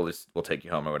like, yeah, we'll take you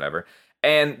home or whatever.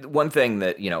 And one thing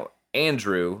that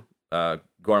Andrew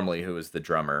Gormley, who is the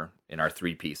drummer in our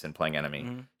 3-piece in Playing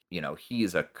Enemy,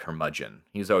 he's a curmudgeon.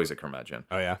 He's always a curmudgeon.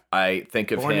 Oh yeah. I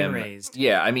think of Born him. and raised.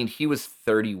 Yeah, I mean, he was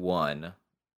 31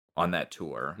 on that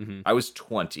tour. Mm-hmm. I was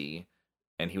 20.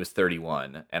 And he was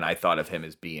 31, and I thought of him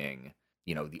as being,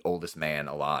 the oldest man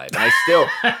alive. And I still,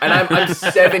 and I'm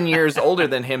 7 years older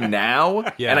than him now,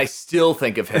 and I still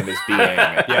think of him as being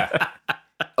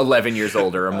 11 years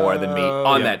older or more than me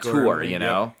on that tour,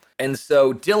 Yeah. And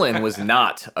so Dylan was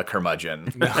not a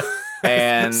curmudgeon. No.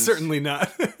 And certainly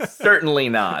not. Certainly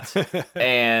not.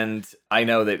 And I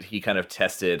know that he kind of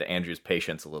tested Andrew's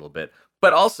patience a little bit.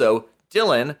 But also,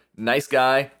 Dylan, nice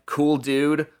guy, cool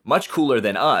dude, much cooler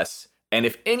than us. And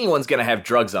if anyone's going to have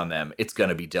drugs on them, it's going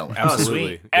to be Dylan. Absolutely.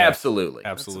 sweet. Yeah. Absolutely.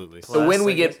 Absolutely. So when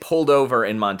we get pulled over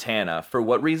in Montana, for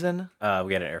what reason?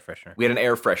 We had an air freshener. We had an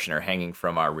air freshener hanging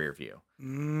from our rear view.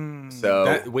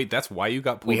 So that's why you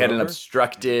got pulled we had over? an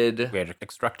obstructed... We had an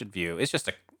obstructed view. It's just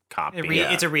a copy.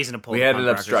 It's a reason to pull. We had punk an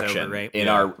rockers obstruction over, right? in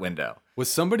our window. Was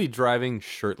somebody driving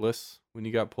shirtless when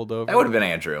you got pulled over? That would have been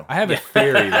Andrew. I have a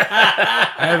theory.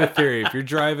 If you're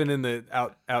driving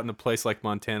out in a place like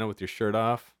Montana with your shirt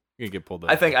off, you're gonna get pulled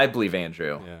over. I believe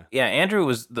Andrew. Yeah. Andrew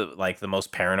was the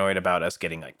most paranoid about us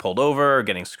getting pulled over or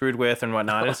getting screwed with and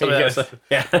whatnot. And some of that stuff,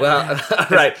 Well,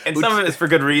 right. And some of it's for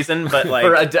good reason, but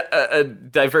for a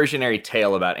diversionary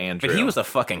tale about Andrew. But he was a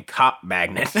fucking cop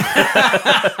magnet. He's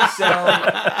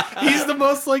the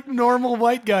most normal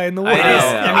white guy in the world.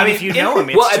 I mean, if you know him,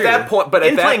 it's at true. that point, but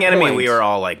in at Playing that Enemy, point, we were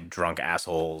all drunk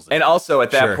assholes. and also at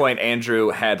that Sure. point,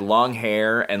 Andrew had long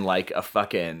hair and a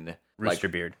fucking rooster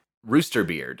beard. rooster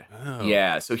beard. Oh.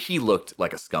 Yeah, so he looked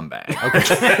like a scumbag. Okay.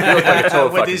 He looked like a total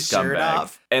With fucking his shirt scumbag.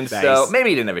 off? And Nice. so maybe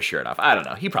he didn't have his shirt off. I don't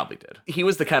know. He probably did. He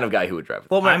was the kind of guy who would drive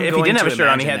with Well, I'm if he going didn't have to a shirt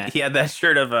on, imagine that. he had that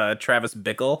shirt of Travis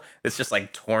Bickle. It's just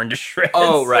torn to shreds.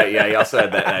 Oh, right. Yeah, he also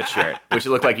had that shirt, which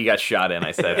looked like he got shot in,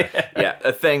 I said. Yeah,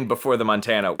 a thing before the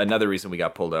Montana, another reason we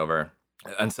got pulled over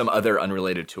on some other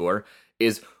unrelated tour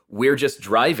is we're just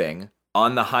driving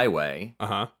on the highway,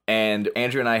 and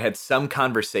Andrew and I had some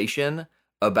conversation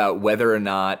about whether or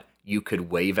not you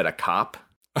could wave at a cop.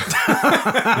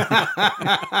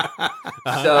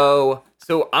 So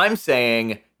I'm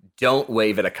saying, don't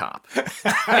wave at a cop.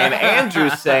 And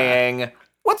Andrew's saying,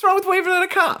 what's wrong with waving at a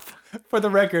cop? For the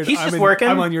record, He's just working.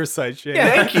 I'm on your side, Shane.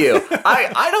 Thank you.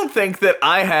 I don't think that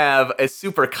I have a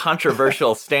super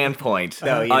controversial standpoint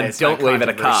on it's don't not wave at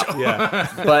a cop. Yeah.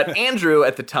 But Andrew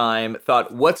at the time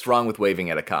thought, what's wrong with waving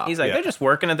at a cop? He's like, Yeah. they're just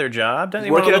working at their job. Don't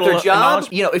they want Working a at their little job,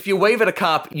 acknowledgement? if you wave at a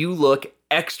cop, you look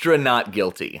extra not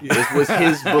guilty. This was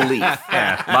his belief.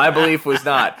 My belief was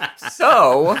not.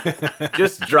 So,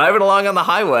 just driving along on the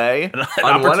highway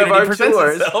on one of opportunity our presents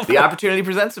tours, itself. the opportunity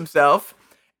presents himself.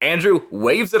 Andrew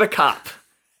waves at a cop,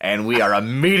 and we are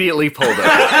immediately pulled over.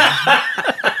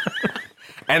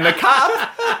 And the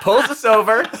cop pulls us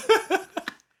over.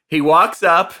 He walks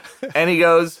up, and he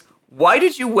goes, "Why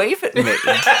did you wave at me?"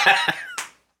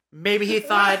 Maybe he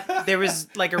thought there was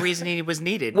like a reason he was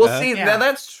needed. Well, see, Yeah. now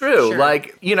that's true. Sure.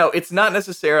 Like, it's not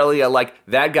necessarily like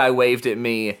that guy waved at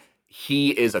me,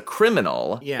 he is a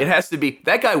criminal. Yeah. It has to be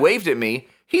that guy waved at me.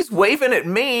 He's waving at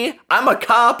me. I'm a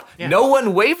cop. Yeah. No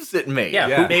one waves at me.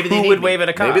 Yeah. Maybe they Who need would me. wave at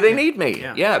a cop? Maybe they need me.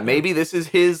 Yeah. Yeah. Maybe this is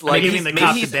his like. giving the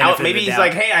cop the he's benefit out. of Maybe the he's doubt.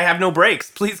 like, hey, I have no brakes.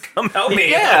 Please come help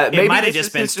me. Yeah, It maybe might have this just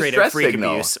is been his straight up distress freak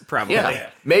signal. abuse, probably. Yeah.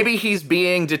 Maybe he's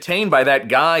being detained by that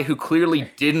guy who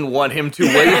clearly didn't want him to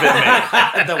wave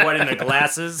at me. The one in the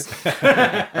glasses.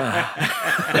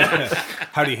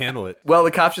 How do you handle it? Well,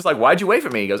 the cop's just like, why'd you wave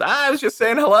at me? He goes, I was just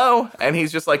saying hello. And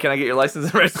he's just like, can I get your license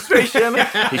and registration?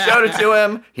 He showed it to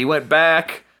him. He went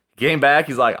back, came back.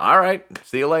 He's like, all right,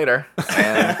 see you later.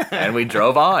 And we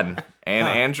drove on. And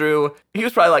Andrew, he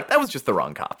was probably like, that was just the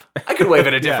wrong cop. I could wave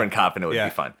at a different cop and it would be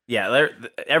fun. Yeah,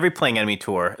 every Playing Enemy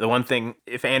tour, the one thing,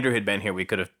 if Andrew had been here, we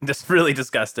could have just really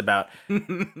discussed about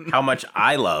how much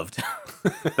I loved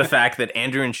the fact that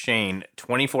Andrew and Shane,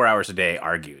 24 hours a day,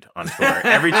 argued on tour.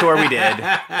 Every tour we did,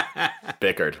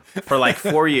 Bickered. for like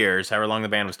 4 years, however long the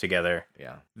band was together,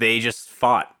 Yeah. they just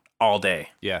fought all day.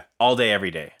 Yeah. All day,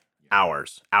 every day.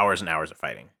 Hours and hours of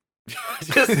fighting.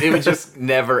 It would just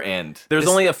never end. There was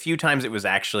only a few times it was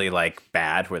actually like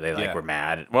bad where they Yeah. were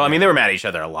mad. Well, I mean, they were mad at each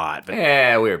other a lot, but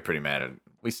Yeah, we were pretty mad at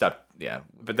We stopped,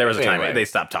 but there was a time Anyway. they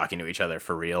stopped talking to each other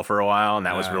for real for a while, and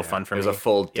that was real fun for It was me. a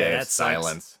full day that of sucks.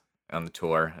 silence on the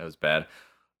tour. It was bad.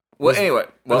 Well, anyway,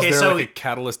 well, Was Okay, there so- like a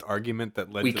catalyst argument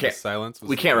that led We to the can't- silence? Was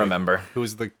we it, can't like, remember. Who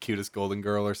was the cutest golden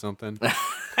girl or something?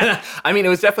 I mean, it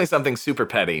was definitely something super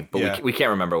petty, but Yeah. we can't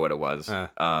remember what it was. Uh.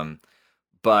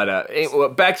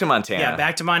 Back to Montana. Yeah,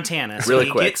 back to Montana. So Really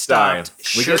we quick, get stopped. sorry.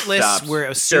 We get Shirtless, stopped. we're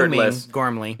assuming, Shirtless.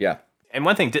 Gormley. Yeah. And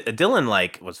one thing,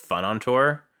 Dylan was fun on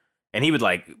tour, and he would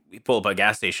pull up at a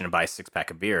gas station and buy a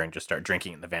 6-pack of beer and just start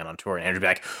drinking in the van on tour. And Andrew would be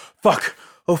like, "Fuck,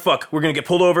 oh fuck, we're gonna get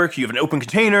pulled over. You have an open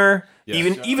container. Yeah.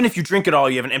 Even if you drink it all,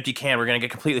 you have an empty can. We're gonna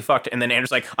get completely fucked." And then Andrew's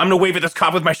like, "I'm gonna wave at this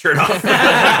cop with my shirt off.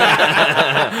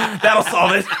 That'll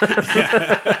solve it."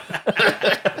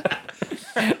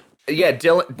 Yeah,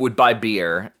 Dylan would buy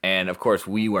beer, and of course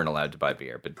we weren't allowed to buy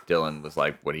beer, but Dylan was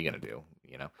like, what are you going to do?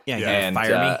 Yeah, you And gotta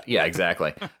fire me. yeah,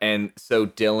 exactly. And so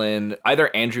Dylan,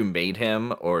 either Andrew made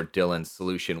him or Dylan's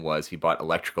solution was he bought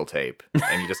electrical tape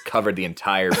and he just covered the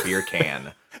entire beer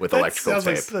can with electrical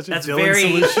tape. That's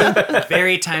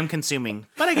very time consuming.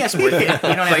 But I guess worth it. You don't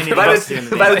have anything By else to do in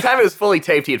the the day. time it was fully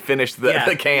taped, he had finished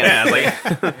the can. Yeah,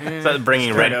 it's like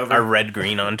bringing our red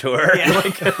green on tour. Yeah. What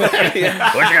you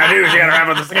gotta do is you gotta wrap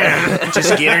up this can.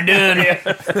 Just get her done.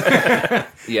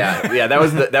 Yeah. That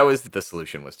was the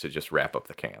solution, was to just wrap up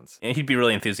the cans. And he'd be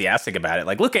really enthusiastic about it.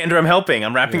 Like, look, Andrew, I'm helping.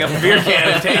 I'm wrapping up a beer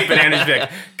can and tape. And Andrew's be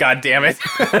like, God damn it.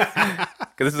 Because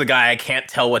this is a guy I can't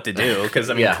tell what to do. Because,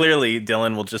 I mean, Yeah. clearly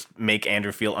Dylan will just make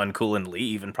Andrew feel uncool and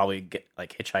leave and probably get,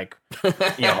 hitchhike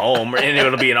home. And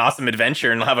it'll be an awesome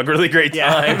adventure and we'll have a really great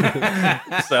time.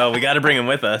 So we got to bring him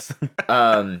with us.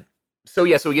 So we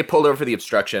get pulled over for the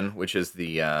obstruction, which is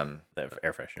the The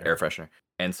air freshener. air freshener.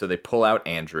 And so they pull out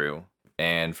Andrew,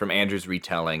 and from Andrew's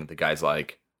retelling, the guy's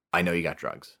like, I know you got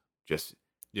drugs. Just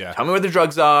Yeah. tell me where the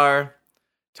drugs are.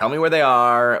 Tell me where they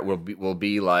are. We'll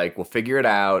figure it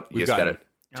out. You We've just gotten gotta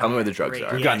tell me where the drugs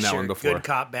are. We've gotten that one before. Good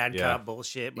cop, bad Yeah. cop,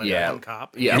 bullshit, but Yeah. one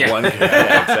cop. Yeah, Yeah.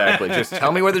 yeah, exactly. Just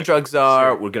tell me where the drugs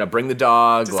are. We're gonna bring the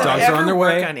dog. Does like- Dogs that are on their ever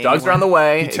way. work on dogs are on the anyone?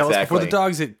 way. You tell us before exactly. the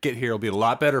dogs get here, it'll be a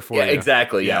lot better for Yeah, you.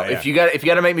 exactly. Yeah. Yeah, If you got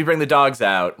to make me bring the dogs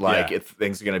out, Yeah.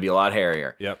 things are gonna be a lot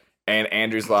hairier. Yep. And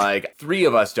Andrew's like, 3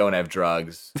 of us don't have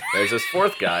drugs. There's this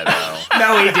 4th guy though.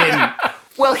 No, he didn't.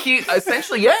 Well, he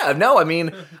essentially, yeah, no, I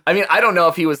mean, I don't know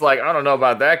if he was like, I don't know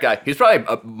about that guy. He's probably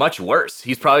much worse.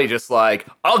 He's probably just like,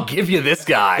 I'll give you this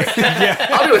guy.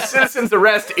 I'll do a citizen's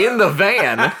arrest in the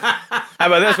van. How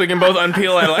about this? We can both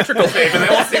unpeel that electrical tape and then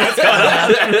we'll see what's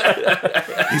going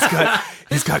on.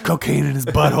 He's got cocaine in his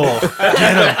butthole.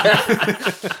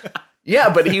 Get him.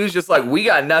 Yeah, but he was just like, we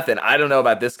got nothing. I don't know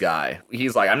about this guy.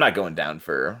 He's like, I'm not going down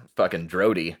for fucking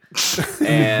Drody.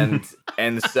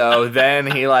 And so then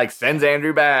he sends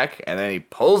Andrew back, and then he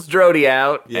pulls Drody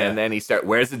out, Yeah. and then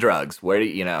where's the drugs? Where do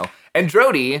you know? And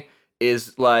Drody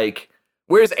is like,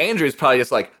 whereas Andrew's probably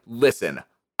just like, listen,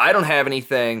 I don't have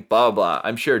anything, blah, blah, blah.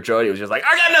 I'm sure Drody was just like,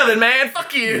 I got nothing, man.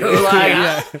 Fuck you.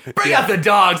 Bring out the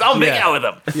dogs. I'll make Yeah. out with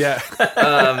them. Yeah.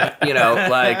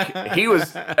 He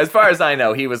was, as far as I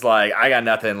know, he was like, I got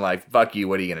nothing. Like, fuck you.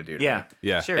 What are you going to do to Yeah. me?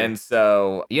 Yeah. Sure. And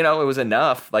so, it was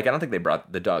enough. Like, I don't think they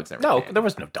brought the dogs. Never No, came. there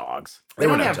was no dogs. they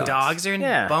don't were no have dogs. dogs. They're in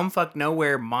Yeah. bumfuck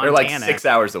nowhere, They're Montana. like 6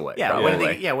 hours away. Yeah, probably.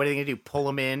 what are they gonna do? Pull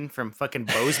them in from fucking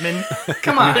Bozeman?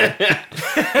 Come on.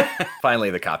 Finally,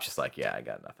 the cop's just like, yeah, I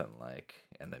got nothing.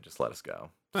 And then just let us go.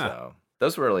 Huh. So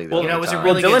Those were really. Well, it was a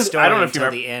really good story. I don't know if you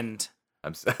until remember. The end.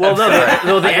 Well,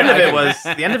 no, the end of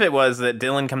it was that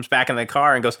Dylan comes back in the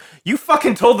car and goes, "You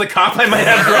fucking told the cop I might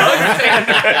have drugs."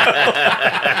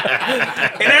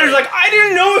 And Andrew's like, "I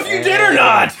didn't know if you did or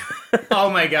not." Oh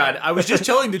my god, I was just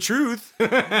telling the truth.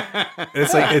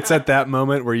 It's like it's at that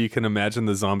moment where you can imagine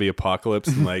the zombie apocalypse,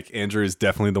 and like Andrew is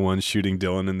definitely the one shooting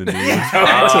Dylan in the knees.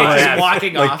 Just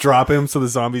walking Like off. drop him so the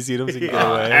zombies eat him so he can get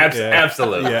away.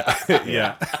 Absolutely.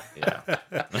 Yeah.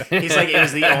 He's like, it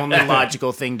was the only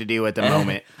logical thing to do at the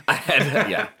moment. I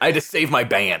had to save my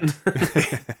band.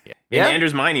 In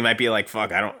Andrew's mind, he might be like,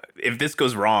 "Fuck, I don't. If this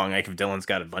goes wrong, like if Dylan's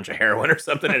got a bunch of heroin or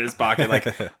something in his pocket, like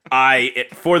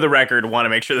for the record, want to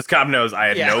make sure this cop knows I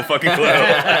had no fucking clue."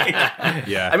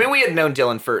 Yeah. I mean, we had known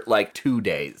Dylan for like 2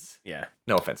 days. Yeah.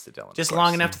 No offense to Dylan. Just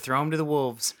long enough to throw him to the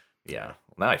wolves. Yeah.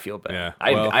 Well, now I feel bad. Yeah.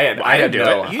 I Well, had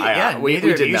no. We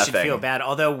neither did you nothing. should feel bad.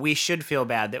 Although we should feel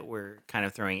bad that we're kind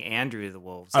of throwing Andrew to the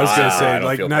wolves. I was gonna I say, don't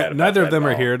like, feel bad about neither of that them at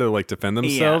are all. here to like defend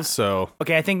themselves. Yeah. So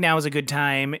Okay, I think now is a good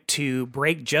time to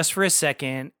break just for a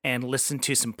second and listen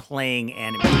to some playing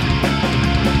anime.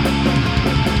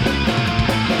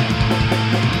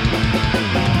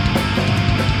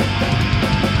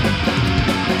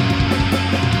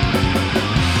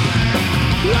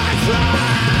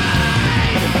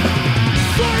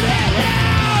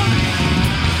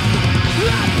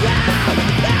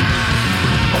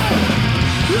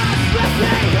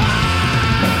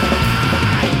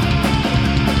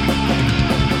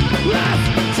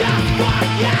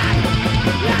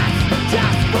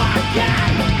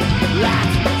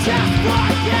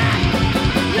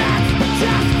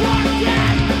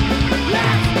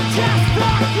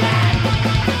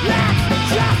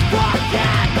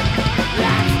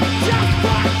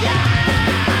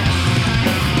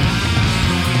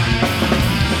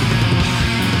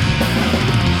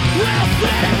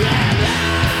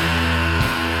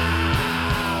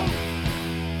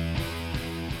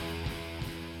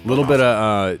 a little bit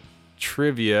of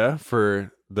trivia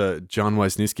for the John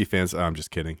Wisniewski fans. I'm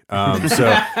just kidding.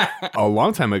 So a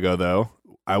long time ago, though,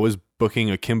 I was booking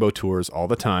akimbo tours all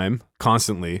the time,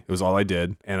 constantly. It was all I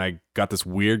did. And I got this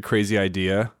weird, crazy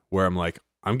idea where I'm like,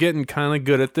 I'm getting kind of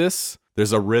good at this.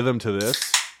 There's a rhythm to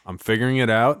this. I'm figuring it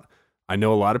out. I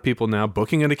know a lot of people now.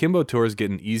 Booking an akimbo tour is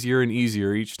getting easier and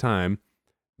easier each time.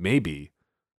 Maybe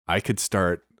I could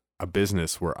start a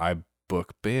business where I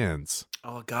book bands.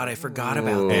 Oh god, I forgot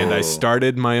about that. And I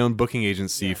started my own booking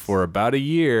agency for about a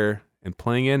year, and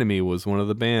Playing Enemy was one of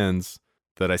the bands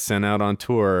that I sent out on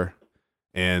tour.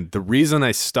 And the reason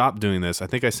I stopped doing this, I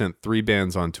think I sent 3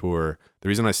 bands on tour. The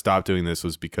reason I stopped doing this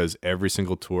was because every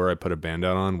single tour I put a band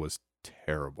out on was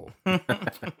terrible.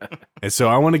 And so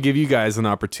I want to give you guys an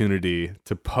opportunity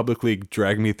to publicly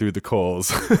drag me through the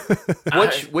coals.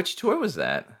 Which tour was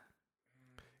that?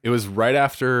 It was right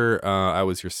after I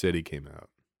Was Your City came out.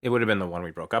 It would have been the one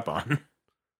we broke up on.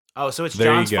 Oh, so it's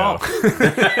There John's you go. fault.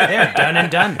 Yeah, done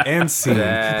and done. And scene.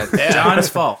 John's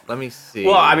fault. Let me see.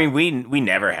 Well, I mean, we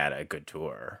never had a good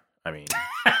tour. I mean,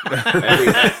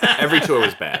 every tour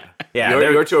was bad. Yeah,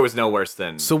 your tour was no worse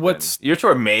than. So what's your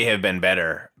tour may have been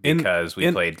better In- because we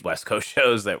in- played West Coast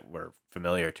shows that were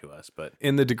familiar to us. But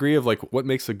in the degree of like what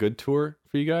makes a good tour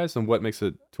for you guys and what makes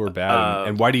a tour bad?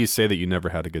 And why do you say that you never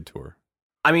had a good tour?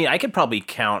 I mean, I could probably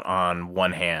count on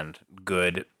one hand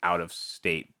good out of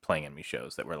state Playing Enemy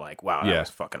shows that were like, wow, that Yeah. was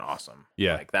fucking awesome.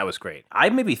 Yeah. Like, that was great. I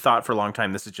maybe thought for a long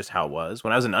time this is just how it was.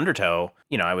 When I was in Undertow,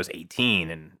 I was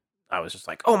 18 and I was just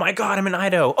like, oh my God, I'm in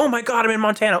Idaho. Oh my God, I'm in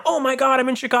Montana. Oh my God, I'm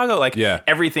in Chicago. Like,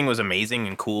 everything was amazing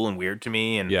and cool and weird to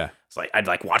me. And it's like, I'd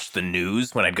like watch the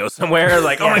news when I'd go somewhere.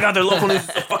 Like, oh my God, their local news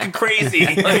is so fucking crazy.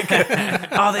 Like,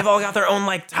 oh, they've all got their own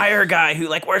like tire guy who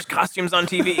like wears costumes on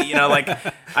TV. Like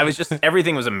I was just,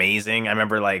 everything was amazing. I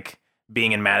remember like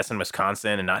being in Madison,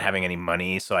 Wisconsin and not having any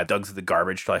money. So I dug through the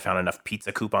garbage till I found enough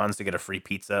pizza coupons to get a free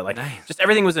pizza. Like just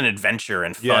everything was an adventure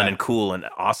and fun and cool and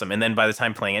awesome. And then by the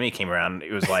time Playing Enemy came around,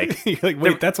 it was like, You're like,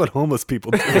 wait, that's what homeless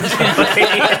people do. Wait,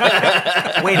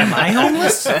 am I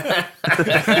homeless?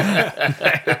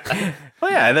 Well,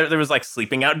 yeah, there was like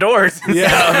sleeping outdoors and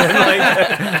stuff. And,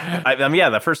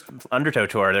 like, the first Undertow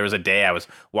tour, there was a day I was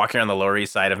walking around the Lower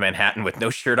East Side of Manhattan with no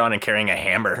shirt on and carrying a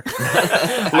hammer.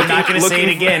 I'm not going to say it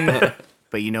again,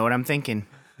 but you know what I'm thinking.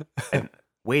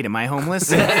 Wait, am I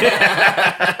homeless? I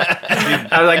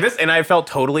was like this, and I felt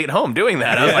totally at home doing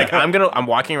that. I was like, I'm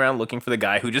walking around looking for the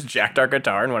guy who just jacked our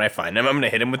guitar, and when I find him, I'm gonna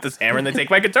hit him with this hammer and then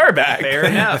take my guitar back. Fair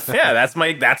enough. Yeah,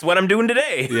 that's what I'm doing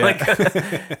today. Yeah. Like,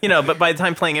 but by the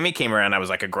time Playing Enemy came around, I was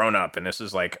like a grown up, and this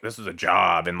was a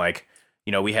job, and like,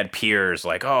 we had peers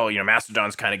like, oh,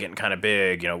 Mastodon's kind of getting kind of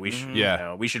big. We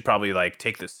should, we should probably like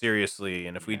take this seriously,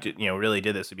 and if we did, really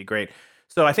did this, it'd be great.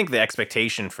 So I think the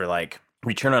expectation for like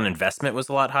return on investment was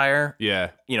a lot higher.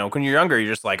 Yeah. You know, when you're younger,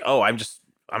 you're just like, oh, I'm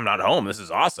not home. This is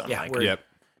awesome. Yeah, like, we're- Yep.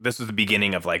 this was the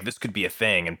beginning of like, this could be a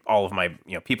thing. And all of my,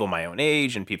 you know, people my own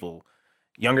age and people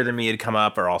younger than me had come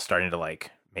up are all starting to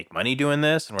like make money doing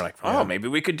this. And we're like, oh, maybe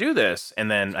we could do this.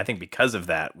 And then I think because of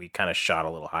that, we kind of shot a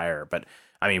little higher. But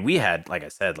I mean, we had, like I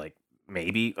said, like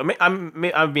maybe, I mean,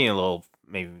 I'm being a little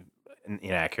maybe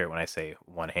inaccurate when I say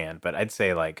one hand, but I'd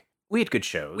say like we had good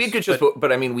shows. We had good shows,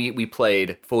 but I mean, we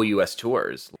played full U.S.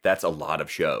 tours. That's a lot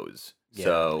of shows. Yeah.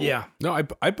 So Yeah. No,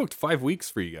 I booked 5 weeks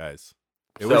for you guys.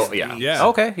 It So, was, yeah. Yeah.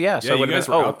 Okay, yeah. So Yeah, it you would've guys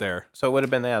been, were out there. So it would have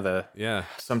been the Yeah.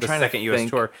 So I'm the trying second to U.S. think.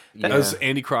 tour. Yeah. That was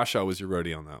Andy Crawshaw was your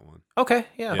roadie on that one. Okay,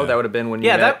 yeah. Oh, that would have been when you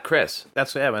Yeah, met that- Chris.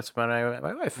 That's when I met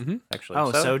my wife, actually.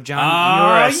 Oh, so John,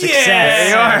 Oh, you're a success.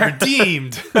 yeah,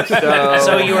 redeemed.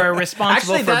 So you are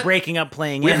responsible Actually, for that- breaking up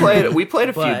playing. We played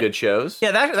a few But- good shows.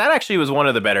 yeah, that actually was one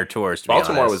of the better tours. To be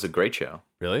Baltimore honest. was a great show.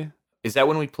 Really? Is that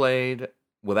when we played?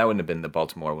 Well, that wouldn't have been the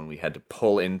Baltimore when we had to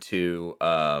pull into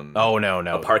Oh no.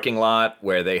 a parking lot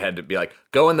where they had to be like,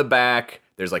 go in the back.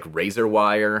 There's like razor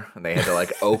wire, and they had to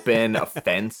like open a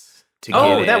fence to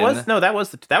get in. that was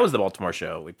the Baltimore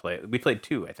show we played. We played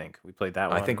 2, I think. We played that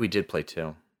one. I think we did play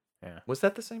 2. Yeah. Was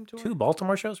that the same tour? 2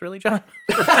 Baltimore shows, really, John?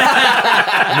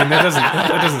 I mean,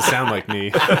 that doesn't sound like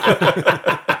me.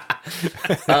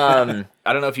 I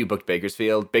don't know if you booked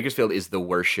Bakersfield. Bakersfield is the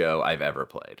worst show I've ever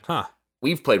played. Huh.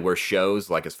 We've played worse shows,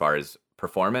 like as far as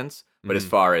performance, but as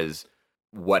far as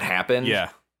what happened, Yeah.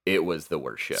 it was the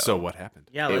worst show. So what happened?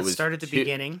 Yeah, It let's was start at the two-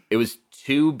 beginning. It was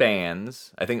 2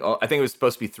 bands. I think it was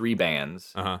supposed to be 3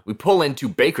 bands. Uh-huh. We pull into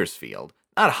Bakersfield.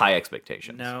 Not high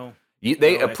expectations. No.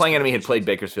 Playing No Enemy had played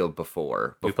Bakersfield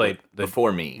before. We played the-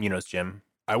 before me. Munoz Gym.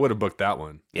 I would have booked that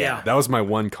one. Yeah. That was my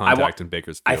one contact in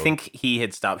Bakersfield. I think he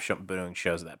had stopped doing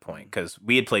shows at that point because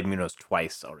we had played Munoz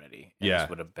twice already. And Yeah. this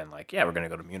would have been like, yeah, we're gonna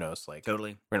go to Munoz. Like,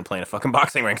 Totally. we're gonna play in a fucking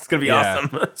boxing ring. It's gonna be Yeah.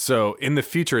 awesome. So in the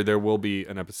future, there will be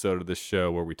an episode of this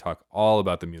show where we talk all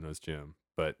about the Munoz Gym,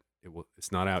 but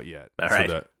it's not out yet. All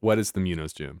right. What is the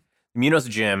Munoz Gym? Munoz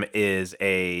Gym is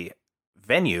a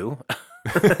venue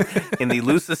in the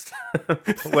loosest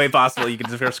way possible you can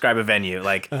describe a venue.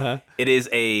 Like, it is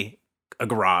a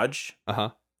garage Uh-huh.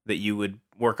 that you would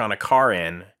work on a car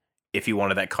in if you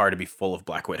wanted that car to be full of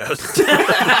Black Widows.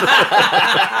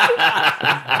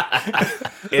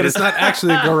 It is not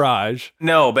actually a garage.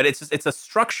 No, but it's a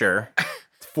structure,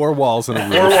 4 walls and a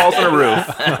roof. 4 walls and a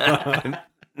roof.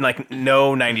 Like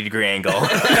no 90-degree angle.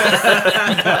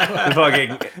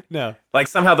 Fucking, No. like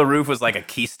somehow the roof was like a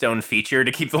keystone feature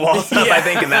to keep the walls up, I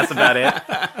think, and that's about it.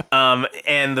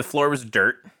 And the floor was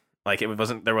dirt. Like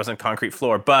there wasn't concrete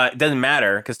floor, but it doesn't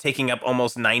matter because taking up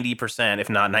almost 90%, if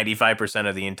not 95%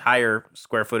 of the entire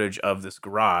square footage of this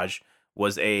garage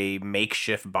was a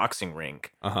makeshift boxing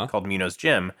rink called Munoz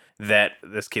Gym that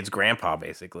this kid's grandpa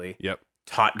basically Yep.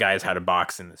 taught guys how to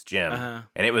box in this gym.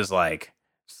 And it was like,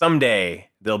 someday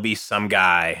there'll be some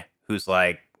guy who's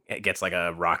like, gets like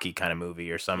a Rocky kind of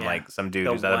movie or some dude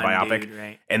who's at a biopic, dude,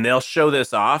 right? and they'll show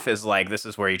this off as like, this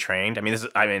is where he trained. I mean,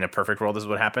 in a perfect world, this is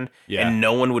what happened. Yeah. And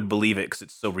no one would believe it because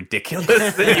it's so ridiculous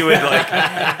that you would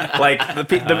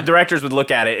the directors would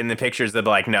look at it in the pictures. They'd be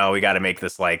like, no, we got to make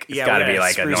this like, it's got to be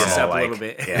like a spruce this normal, up a like, little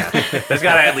bit. yeah, there's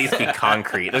got to at least be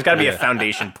concrete. There's got to be a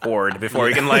foundation poured before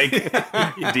we can like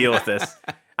deal with this.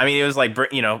 I mean, it was like,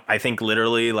 I think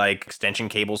literally like extension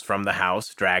cables from the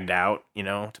house dragged out,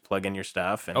 to plug in your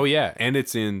stuff. And Oh, yeah. And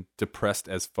it's in depressed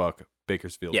as fuck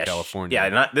Bakersfield, California.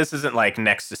 Yeah, this isn't like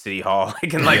next to City Hall,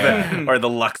 like in or the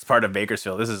Lux part of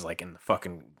Bakersfield. This is like in the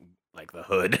fucking like the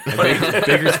hood.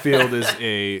 Bakersfield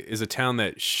is a town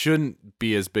that shouldn't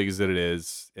be as big as it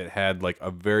is. It had like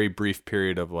a very brief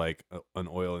period of like an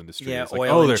oil industry. Yeah, It's like,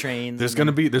 oil and there- trains.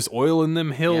 There's oil in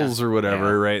them hills or whatever,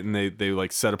 Yeah. right? And they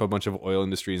like set up a bunch of oil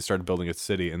industry and started building a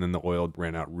city, and then the oil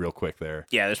ran out real quick there.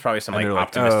 Yeah, there's probably some And like they're like,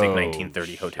 optimistic oh,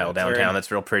 1930 hotel shit. downtown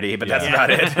that's real pretty, but that's Yeah.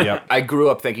 about it. Yep. I grew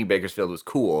up thinking Bakersfield was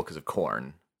cool because of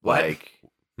corn. What? Like,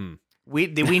 We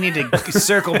need to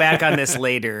circle back on this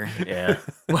later. Yeah,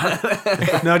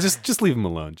 No, just leave them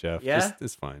alone, Jeff. Yeah?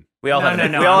 It's fine. we all No, have no,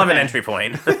 an, no, we all I'm have an okay. entry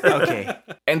point. Okay.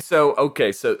 and so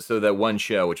that one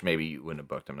show, which maybe you wouldn't have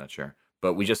booked, I'm not sure,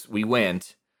 but we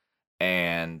went,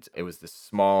 and it was this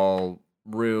small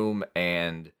room,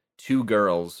 and 2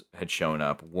 girls had shown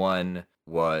up. One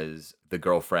was the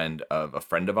girlfriend of a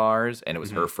friend of ours, and it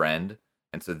was her friend,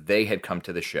 and so they had come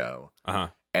to the show. Uh-huh.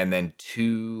 And then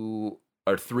 2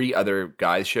 or 3 other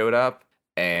guys showed up,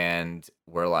 and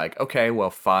we're like, okay, well,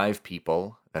 5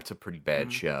 people. That's a pretty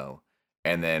bad show.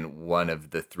 And then one of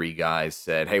the 3 guys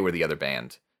said, hey, we're the other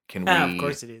band. Can we? Of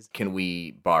course it is. Can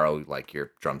we borrow like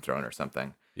your drum throne or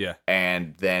something? Yeah.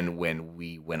 And then when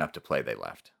we went up to play, they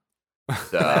left.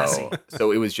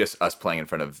 So it was just us playing in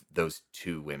front of those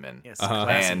two women. Yes,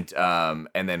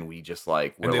 and then we just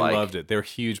like and they loved it. They were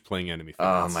huge Playing Enemy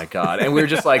fans. Oh my god! And we were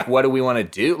just like, what do we want to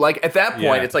do? Like at that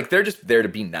point, it's like they're just there to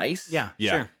be nice. Yeah.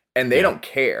 Yeah. And they don't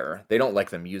care. They don't like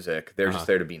the music. They're just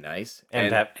there to be nice.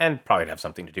 And probably have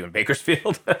something to do in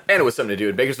Bakersfield. And it was something to do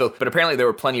in Bakersfield. But apparently there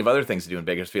were plenty of other things to do in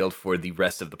Bakersfield for the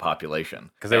rest of the population.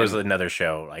 Because there was another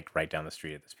show like right down the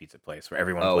street at this pizza place where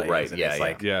everyone plays. Right. And Yeah, it's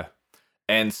like, Yeah.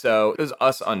 And so it was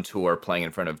us on tour playing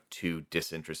in front of two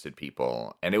disinterested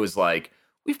people. And it was like,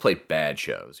 we've played bad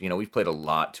shows. You know, we've played a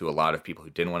lot to a lot of people who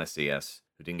didn't want to see us,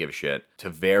 who didn't give a shit, to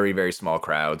very, very small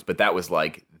crowds. But that was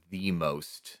like the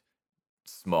most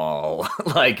small,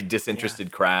 like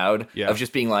disinterested crowd of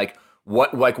just being like,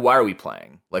 what, like, why are we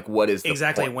playing? Like, what is the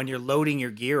exactly point? When you're loading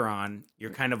your gear on,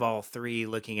 you're kind of all three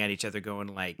looking at each other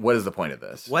going like, what is the point of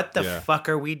this? What the fuck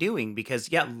are we doing? Because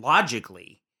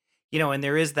logically, you know, and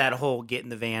there is that whole get in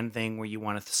the van thing where you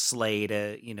want to slay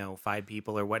to, you know, 5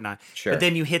 people or whatnot. Sure. But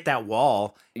then you hit that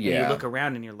wall and you Yeah. look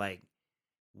around and you're like,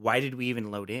 why did we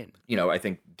even load in? You know, I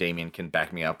think Damien can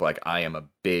back me up. Like, I am a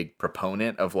big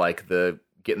proponent of like the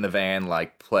get in the van,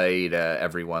 like play to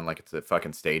everyone like it's a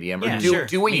fucking stadium. Yeah, or sure.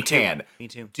 do what Me you too. can. Me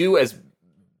too. Do as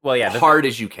hard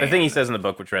as you can. The thing he says in the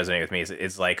book, which resonated with me,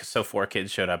 is like, so 4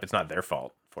 kids showed up. It's not their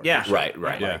fault. 4 Yeah. kids showed Right, up.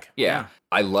 right. Yeah. Like, Yeah.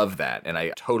 I love that. And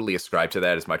I totally ascribe to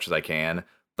that as much as I can.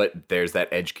 But there's that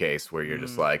edge case where you're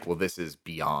just like, well, this is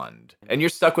beyond. And you're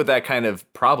stuck with that kind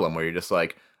of problem where you're just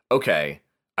like, okay,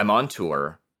 I'm on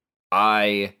tour.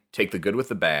 I take the good with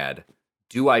the bad.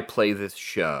 Do I play this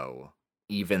show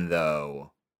even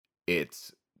though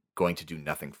it's going to do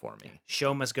nothing for me?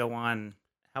 Show must go on.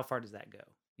 How far does that go?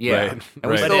 Yeah. Right. And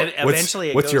Right. we But still-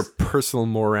 eventually what's it your goes, personal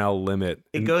morale limit?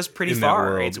 it goes pretty in that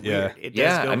far. world? It's weird. It does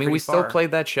yeah, go I mean, pretty we still far.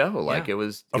 played that show. Like, Yeah. it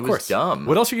was Of course. dumb.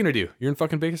 What else are you gonna do? You're in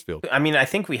fucking Bakersfield. I mean, I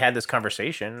think we had this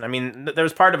conversation. I mean, there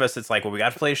was part of us that's like, well, we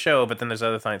got to play a show, but then there's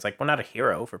other things like, we're not a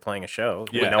hero for playing a show.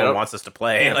 Yeah, no I one don't- wants us to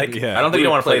play. Like, Yeah. I don't think we we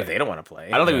don't want to play played- if they don't want to play.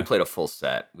 I don't think Yeah. we played a full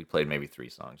set. We played maybe 3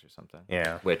 songs or something.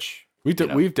 Yeah. Which, We've you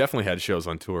know. we've definitely had shows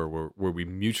on tour where we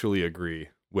mutually agree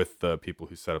with the people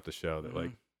who set up the show that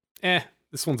like,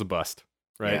 this one's a bust,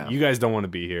 right? Yeah. You guys don't want to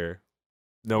be here.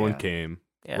 No one Yeah. came.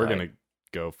 Yeah, We're like- gonna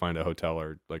go find a hotel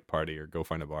or like party or go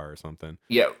find a bar or something.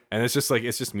 yeah, And it's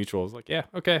just mutual. It's like, yeah,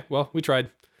 okay, well, we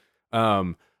tried.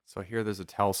 So I hear there's a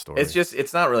towel story.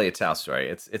 it's not really a towel story.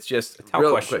 It's just towel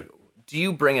real question. quick. Do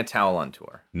you bring a towel on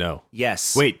tour? No.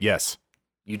 Yes. Wait, yes.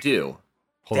 You do.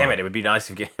 Hold Damn on. it! It would be nice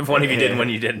if one of you did and one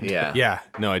you didn't. Yeah. Yeah,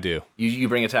 no, I do. You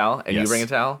bring a towel and you Yes. bring a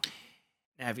towel?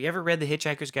 Have you ever read The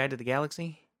Hitchhiker's Guide to the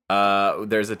Galaxy?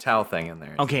 There's a towel thing in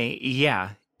there. Okay,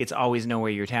 yeah. It's always know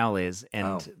where your towel is. And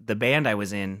Oh. the band I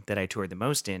was in that I toured the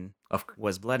most in Of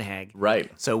was Bloodhag. Right.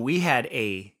 So we had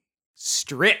a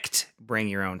strict bring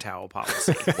your own towel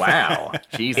policy. Wow.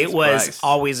 Jesus It was Christ.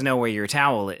 always know where your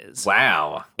towel is.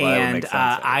 Wow. Well, that would And make sense,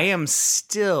 I I guess. am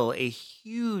still a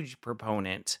huge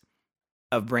proponent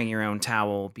of bring your own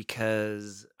towel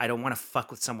because I don't want to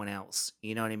fuck with someone else.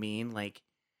 You know what I mean? Like,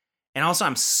 and also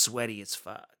I'm sweaty as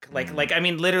fuck. Like I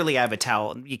mean, literally, I have a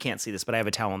towel. You can't see this, but I have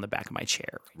a towel on the back of my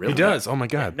chair. Really? He does. Oh my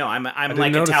god. No, I'm didn't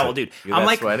like a notice towel it. dude. You're I'm that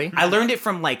like sweaty? I learned it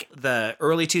from like the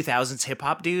early 2000s hip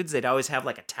hop dudes. They'd always have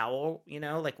like a towel, you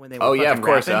know, like when they were Oh, yeah, fucking of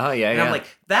course. rapping. Uh-huh, yeah, and yeah. I'm like,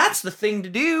 that's the thing to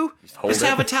do. hold Just it.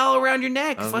 have a towel around your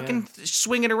neck, Oh, fucking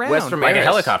swing it around. West Like a Ramirez.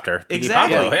 helicopter. Iggy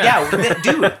Exactly. Pablo, Yeah,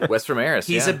 dude. West Ramirez.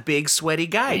 He's yeah. a big sweaty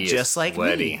guy, He is just like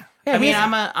sweaty. me. I mean,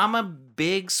 I'm a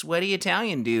big sweaty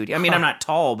Italian dude. I mean, I'm not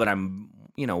tall, but I'm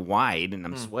wide and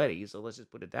I'm sweaty. So let's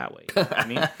just put it that way. You know what I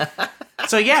mean,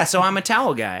 so yeah, so I'm a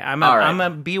towel guy. I'm All right. I'm a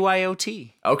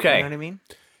BYOT. Okay. You know what I mean?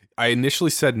 I initially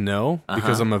said no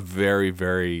because Uh-huh. I'm a very,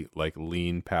 very like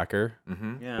lean packer.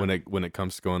 Mm-hmm. Yeah. When it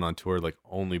comes to going on tour, like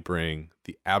only bring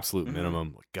the absolute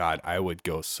minimum. God, I would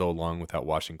go so long without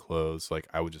washing clothes. Like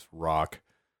I would just rock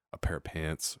a pair of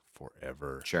pants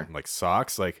forever. Sure. And, like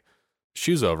socks, like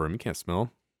shoes over them. You can't smell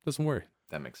them. Doesn't worry.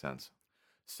 That makes sense.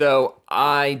 So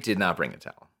I did not bring a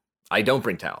towel. I don't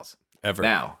bring towels. Ever.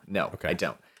 Now, no, Okay. I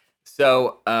don't.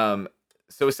 So,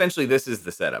 so essentially, this is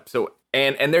the setup. So,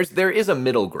 and there is a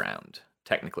middle ground.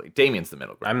 Technically, Damien's the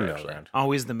middle ground. I'm in the middle actually. ground.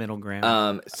 Always the middle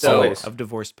ground So, Always. of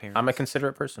divorced parents. I'm a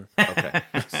considerate person. okay.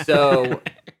 So,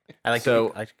 I like So-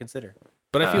 to consider.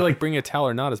 But I feel like bringing a towel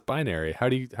or not is binary. How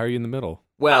are you in the middle?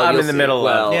 well, I'm you'll in the see. middle of-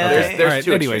 Well, Yeah. there's All right,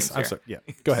 two anyways, extremes I'm here.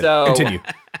 sorry. Yeah. Go ahead. So- Continue.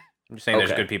 I'm just saying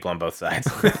there's Okay. good people on both sides.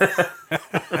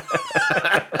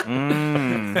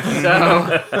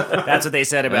 So That's what they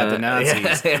said about the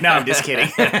Nazis. No, I'm just kidding.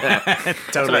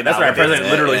 Totally. That's what our president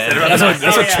literally said about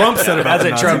That's what Trump said about That's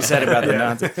the what Trump said about the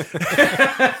Nazis.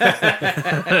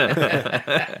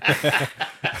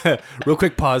 Real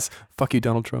quick pause. Fuck you,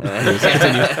 Donald Trump.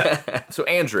 So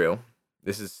Andrew,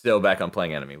 this is still back on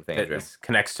Playing Enemy with Andrew. It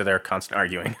connects to their constant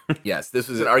arguing. Yes, this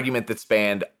was an argument that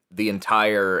spanned the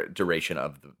entire duration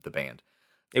of the band.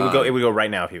 It would go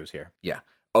right now if he was here. Yeah.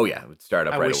 Oh yeah, it would start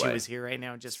up I right wish away. he was here right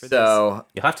now just for this. So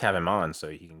You'll have to have him on so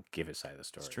he can give his side of the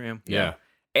story. It's true. Yeah.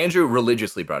 Andrew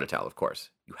religiously brought a towel, of course.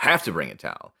 You have to bring a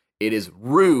towel. It is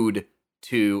rude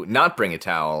to not bring a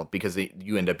towel because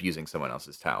you end up using someone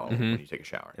else's towel when you take a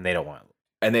shower. And they don't want it.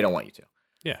 And they don't want you to.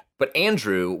 Yeah. But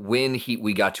Andrew, when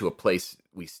we got to a place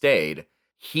we stayed,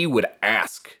 he would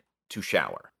ask to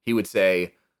shower. He would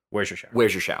say, Where's your shower?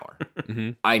 "Where's your shower?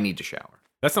 I need to shower."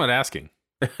 That's not asking.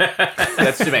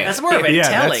 That's demand. That's more of a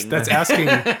telling. That's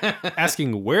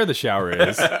asking where the shower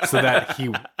is so that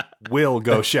he will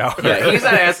go shower. Yeah, he's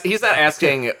not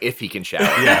asking if he can shower.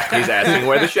 Yeah. He's asking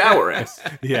where the shower is.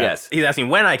 Yeah. Yes. He's asking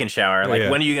when I can shower. Like,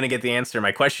 Yeah. when are you going to get the answer to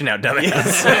my question out,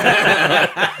 dumbass?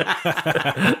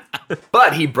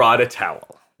 But he brought a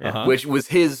towel, Uh-huh. which was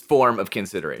his form of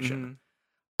consideration.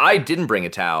 I didn't bring a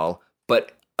towel,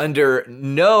 but under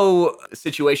no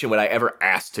situation would I ever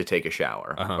ask to take a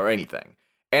shower or anything.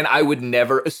 And I would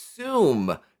never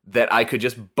assume that I could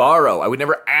just borrow. I would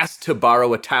never ask to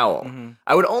borrow a towel.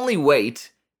 I would only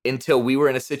wait until we were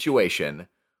in a situation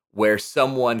where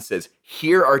someone says,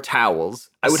 "Here are towels."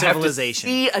 I would have to Civilization.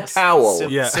 see a towel.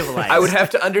 Yeah. Civilized. I would have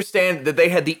to understand that they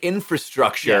had the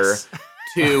infrastructure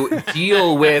to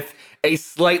deal with a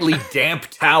slightly damp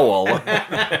towel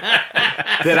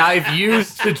that I've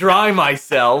used to dry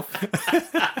myself.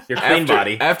 Your clean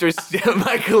body. After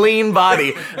my clean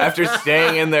body, after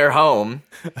staying in their home.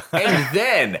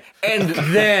 And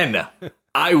then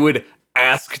I would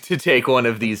ask to take one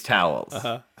of these towels.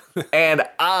 And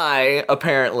I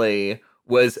apparently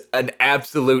was an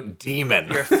absolute demon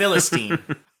You're a Philistine.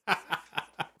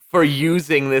 for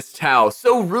using this towel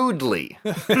so rudely.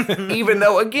 Even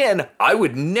though, again, I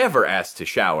would never ask to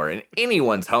shower in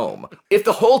anyone's home. If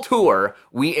the whole tour,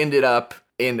 we ended up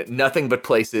in nothing but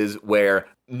places where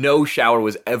no shower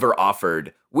was ever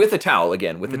offered with a towel,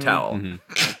 with a towel.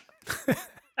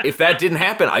 If that didn't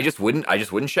happen, I just wouldn't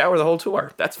shower the whole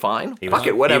tour. That's fine. Fuck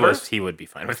it, whatever. He would be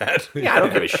fine with that. Yeah, I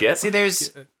don't give a shit. See,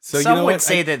 there's So you some know would what?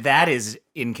 say that is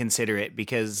inconsiderate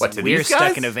because What, to we're these stuck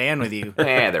guys? in a van with you.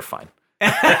 They're fine. You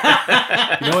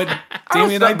know what,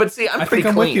 Damien? But see, I'm I pretty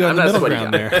think I'm with clean. you on I'm the not a middle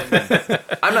sweaty ground guy. there.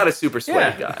 I'm not a super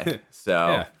sweaty guy. So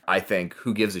Yeah. I think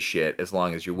who gives a shit as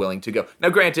long as you're willing to go. Now,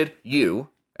 granted, you,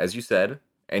 as you said,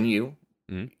 and you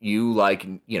like,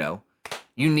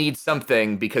 you need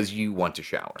something because you want to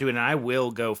shower. Dude, and I will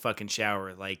go fucking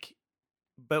shower.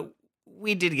 But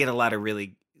we did get a lot of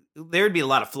there would be a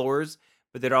lot of floors,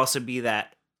 but there'd also be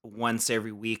that once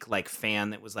every week, fan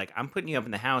that was like, I'm putting you up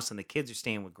in the house and the kids are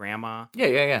staying with grandma.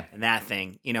 Yeah. And that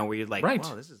thing, where you're like, Right.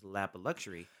 wow, this is a lap of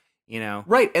luxury,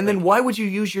 Right, and then why would you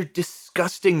use your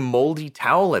disgusting moldy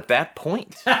towel at that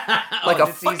point? Like a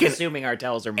he's fucking assuming our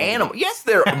towels are moldy. animal. Yes,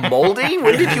 they're moldy.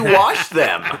 When did you wash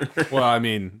them? Well, I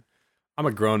mean, I'm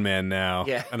a grown man now,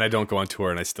 Yeah. and I don't go on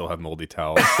tour, and I still have moldy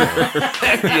towels. So.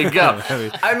 There you go.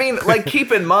 I mean,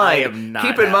 keep in mind, am not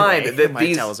keep in that mind way. that My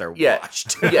these towels are yeah,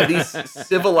 washed. yeah, these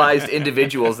civilized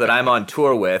individuals that I'm on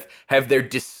tour with have their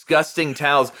disgusting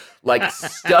towels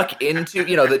stuck into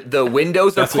the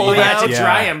windows are That's what pulled you You have have out, to Yeah.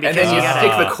 dry them and because then you gotta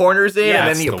stick the corners in, Yeah, and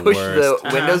it's then you the push worst. the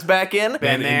windows back in.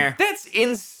 been there. That's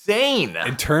insane.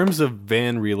 In terms of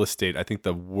van real estate, I think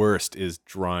the worst is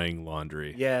drying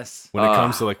laundry. Yes. When it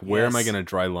comes to where am I yes. going to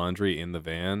dry laundry in the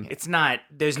van? It's not.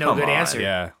 There's no Come good on. answer.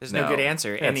 Yeah. There's no No, good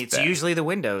answer, and that's it's bad. usually the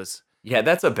windows. Yeah,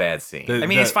 that's a bad scene. The- I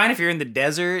mean, it's fine if you're in the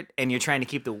desert and you're trying to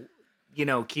keep the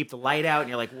light out, and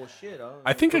you're like, well, shit.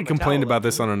 I think I put my complained towel about up.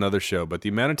 this on another show, but the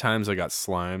amount of times I got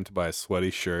slimed by a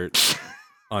sweaty shirt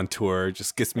on tour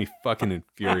just gets me fucking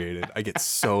infuriated. I get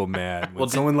so mad when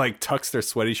someone tucks their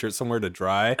sweaty shirt somewhere to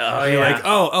dry. Oh, You're yeah. like,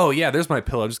 oh yeah, there's my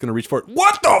pillow. I'm just gonna reach for it.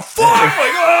 What the fuck?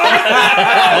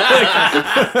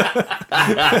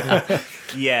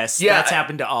 Yes, Yeah, that's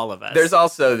happened to all of us. There's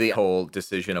also the whole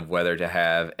decision of whether to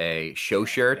have a show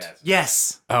shirt.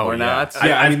 yes. Oh, Or yeah. not?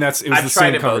 Yeah, I mean it was I've the tried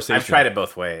same it both. conversation. I've tried it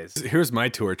both ways. Here's my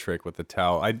tour trick with the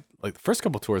towel. The first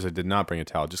couple tours I did not bring a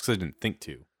towel just because I didn't think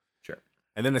to. Sure.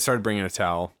 And then I started bringing a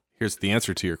towel. Here's the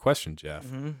answer to your question, Jeff.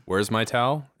 Where's my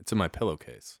towel? It's in my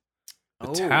pillowcase.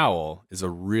 The towel is a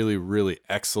really, really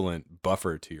excellent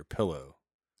buffer to your pillow.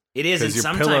 It is, and Because your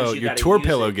sometimes pillow, you your gotta tour use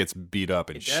pillow it. gets beat up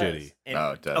and It does. shitty. And-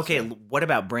 Oh, it does, Okay, yeah. what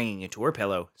about bringing a tour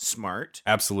pillow? Smart.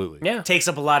 Absolutely. Yeah. Takes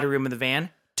up a lot of room in the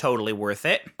van. totally worth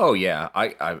it. Oh yeah,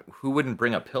 I who wouldn't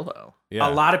bring a pillow? Yeah.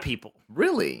 A lot of people.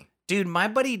 Really? Dude, my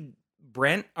buddy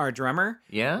Brent, our drummer,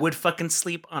 would fucking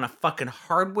sleep on a fucking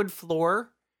hardwood floor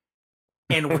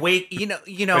and wait, and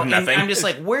nothing. I'm just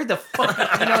like, where the fuck,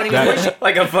 you know what I mean? Where's your,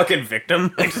 like a fucking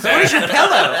victim. where's your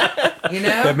pillow?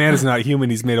 That man is not human.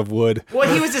 He's made of wood. Well,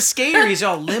 he was a skater. He's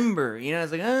all limber.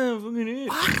 It's like, oh, fucking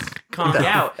it. Calm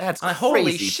out. That's I'm like, holy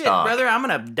crazy shit, talk. brother, I'm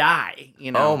gonna die.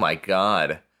 Oh my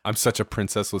god. I'm such a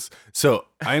princessless. So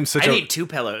I am such I a. need 2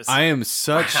 pillows. I am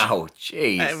such. Oh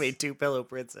jeez. I made 2 pillow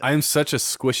princess. I am such a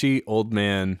squishy old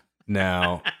man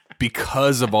now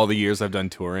because of all the years I've done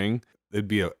touring. It'd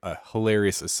be a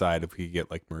hilarious aside if we could get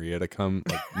like Maria to come,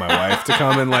 like my wife to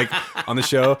come and like on the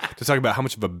show to talk about how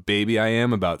much of a baby I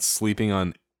am about sleeping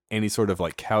on any sort of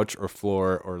like couch or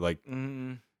floor or like,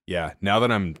 yeah. Now that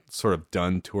I'm sort of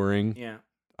done touring, Yeah.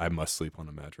 I must sleep on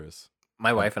a mattress.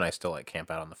 My wife and I still like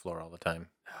camp out on the floor all the time.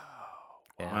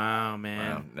 Yeah. Wow, man.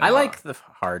 Wow, no. I like the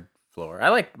hard floor. I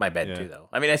like my bed Yeah. too, though.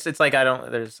 I mean, it's like I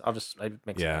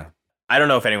make Yeah. I don't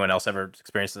know if anyone else ever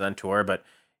experienced it on tour, but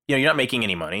you're not making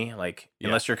any money, like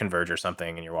unless you're Converge or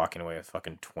something, and you're walking away with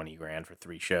fucking $20,000 for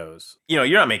 3 shows. You're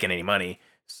not making any money.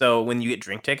 So when you get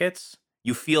drink tickets,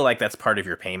 you feel like that's part of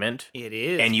your payment. It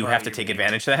is. And you have to take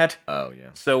advantage of that. Oh yeah.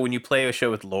 So when you play a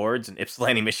show with Lords in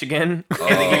Ypsilanti, Michigan,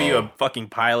 and they give you a fucking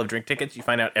pile of drink tickets, you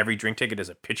find out every drink ticket is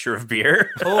a pitcher of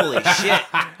beer. Holy shit.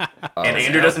 And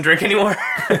Andrew doesn't drink anymore.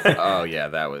 Oh yeah,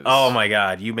 that was. Oh my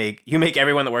god, you make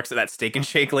everyone that works at that Steak and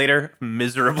Shake later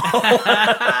miserable.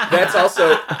 That's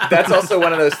also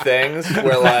one of those things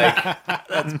where like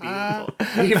That's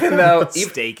beautiful. even though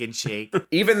Steak and Shake.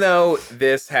 even though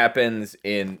this happens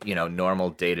in normal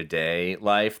day-to-day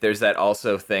life, there's that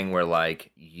also thing where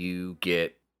like you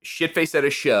get shit-faced at a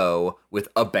show with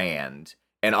a band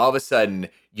and all of a sudden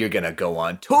you're gonna go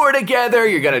on tour together,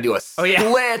 you're gonna do a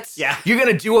split, you're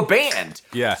gonna do a band.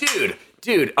 Yeah.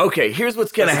 Dude, okay, here's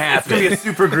what's gonna happen. It's gonna be a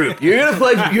super group. You're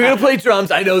gonna play drums.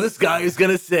 I know this guy is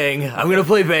gonna sing. I'm gonna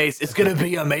play bass. It's gonna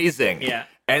be amazing. Yeah.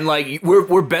 And like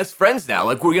we're best friends now.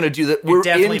 Like we're gonna do that. We're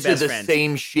definitely into best the friends.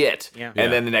 same shit. Yeah.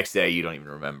 And then the next day you don't even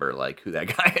remember like who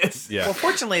that guy is. Yeah. Well,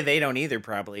 fortunately, they don't either,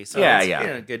 probably. So Yeah, it's,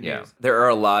 yeah. Good Yeah. news. There are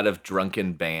a lot of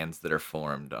drunken bands that are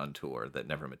formed on tour that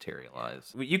never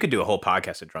materialize. You could do a whole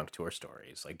podcast of drunk tour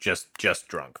stories, like just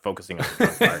drunk, focusing on the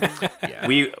drunk part. Yeah.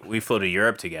 We flew to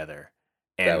Europe together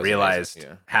That and was realized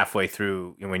amazing, yeah. halfway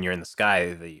through when you're in the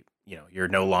sky, you're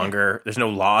no longer there's no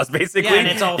laws basically. Yeah, and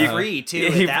it's all You- free too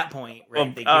you- at that point, right? Well,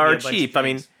 They give you a or bunch of cheap. I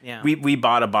mean, things. Yeah. we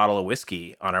bought a bottle of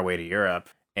whiskey on our way to Europe.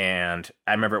 And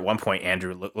I remember at one point,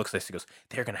 Andrew looks at us and goes,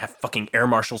 "They're going to have fucking air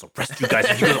marshals arrest you guys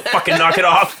if you don't fucking knock it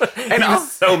off." And he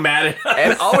was so mad at us.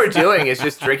 And all we're doing is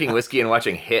just drinking whiskey and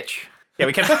watching Hitch. Yeah,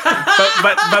 we kept,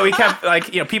 but we kept like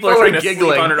people are Oh, trying we're to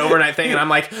giggling. sleep on an overnight thing, and I'm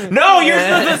like, no, you're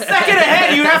the second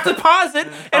ahead. You have to pause it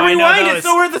and I know rewind it, those.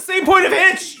 so we're at the same point of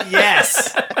Hitch.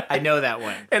 Yes, I know that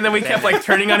one. And then we kept like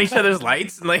turning on each other's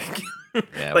lights and like Yeah,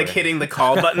 like we're- hitting the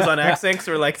call buttons on accents.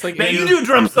 We're like, man, you do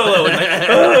drum solo.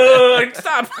 And like,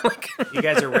 stop. Like, You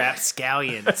guys are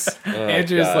rapscallions.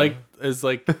 Andrew's God. is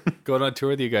going on tour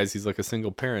with you guys. He's like a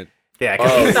single parent. yeah,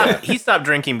 because Oh, he stopped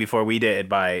drinking before we did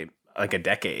by like a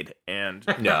decade, and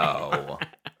No.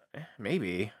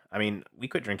 maybe. I mean, we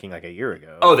quit drinking like a year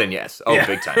ago. Oh, then yes. Oh, Yeah.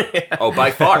 big time. Oh,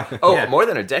 by far. Oh, Yeah. more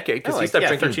than a decade because Oh, he like, stopped yeah,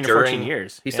 drinking 13 or during 14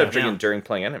 years. He stopped Yeah. drinking during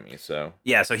Playing Enemy. So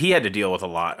Yeah, so he had to deal with a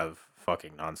lot of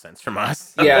fucking nonsense from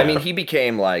us. yeah, I mean, he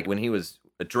became like when he was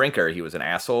a drinker, he was an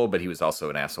asshole, but he was also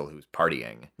an asshole who was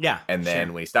partying. Yeah, And then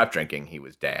sure. when he stopped drinking, he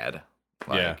was dad.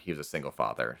 Like Yeah. he was a single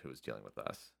father who was dealing with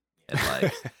us. And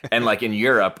like and like in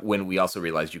Europe, when we also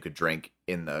realized you could drink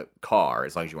in the car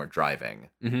as long as you weren't driving,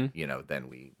 Mm-hmm. then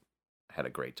we had a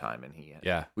great time. And he had,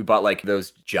 Yeah. we bought like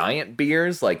those giant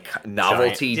beers, like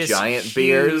novelty Just giant huge,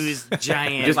 beers.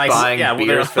 giant. Just like, buying yeah, well, beers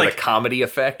there's, for like- the comedy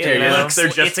effect. It you know? looks- They're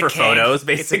just it's a for keg. photos, It's a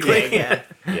basically. keg, yeah.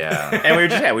 Yeah. And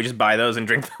we just buy those and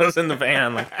drink those in the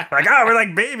van. Like, oh, we're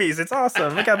like babies. It's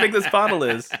awesome. Look how big this bottle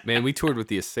is. Man, we toured with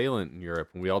the Assailant in Europe,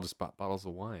 and we all just bought bottles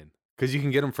of wine because you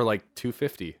can get them for like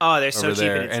 $2.50. Oh, they're so over cheap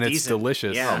there, and it's and it's decent.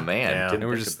 delicious. Yeah. Oh man, Yeah. didn't And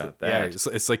we're think just about yeah, that.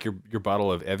 it's like your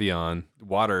bottle of Evian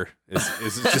water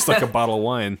is just like a bottle of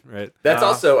wine, right? That's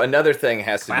also another thing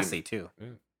has to Classy be too.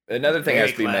 another thing Very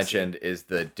has to be classy. mentioned is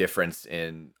the difference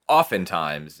in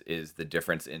oftentimes is the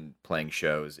difference in playing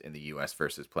shows in the US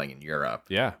versus playing in Europe.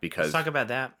 Yeah. Let's Because talk about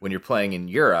that. when you're playing in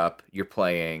Europe, you're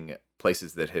playing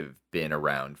places that have been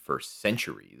around for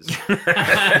centuries.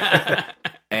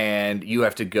 And you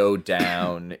have to go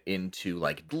down into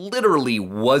like literally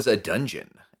was a dungeon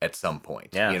at some point.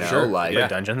 Yeah, you know, sure. like Yeah.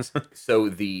 dungeons. so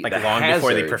the Like the long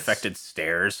before they hazards- perfected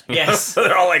stairs. Yes. So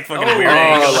they're all like fucking weird Oh,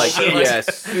 angles. like Shit. yeah,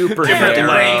 super different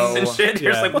narrow. lengths and shit.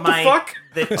 You're just Yeah. like, what the fuck?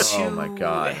 The two Oh my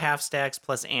God. half stacks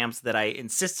plus amps that I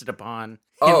insisted upon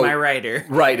Oh, in my writer.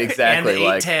 Right, exactly. And the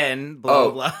like 810, blah,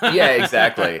 oh, blah, blah. yeah,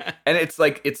 exactly. And it's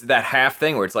like it's that half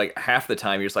thing where it's like half the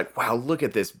time you're just like, wow, look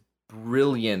at this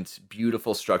brilliant,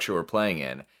 beautiful structure we're playing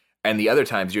in. And the other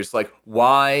times you're just like,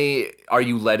 why are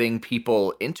you letting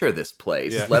people enter this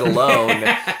place, Yeah. let alone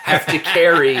have to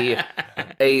carry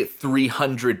a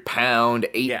 300-pound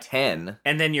 810?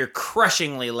 And then you're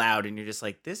crushingly loud, and you're just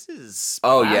like, "This is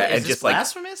Oh, yeah, is and this just like-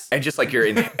 blasphemous." And just like you're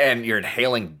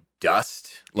inhaling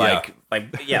dust. Yeah.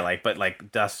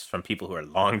 Like dust from people who are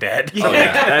long dead. Oh,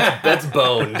 yeah. that's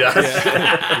bone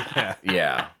dust.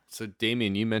 Yeah. So,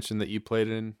 Damien, you mentioned that you played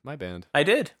in my band. I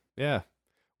did. Yeah.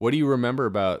 What do you remember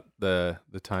about the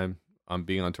time on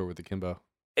being on tour with Akimbo?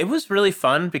 It was really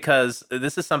fun because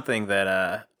this is something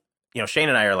that Shane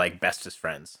and I are like bestest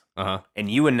friends, and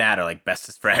you and Nat are like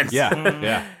bestest friends. Yeah.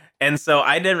 Yeah. And so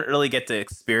I didn't really get to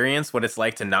experience what it's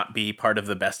like to not be part of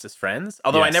the bestest friends.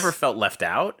 Although I Yes. never felt left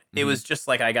out. It was just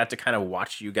like I got to kind of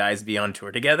watch you guys be on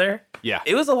tour together. Yeah.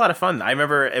 It was a lot of fun. I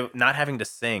remember not having to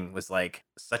sing was like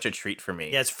such a treat for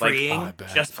me. Yeah, it's Like, freeing. Oh, I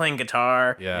bet. just playing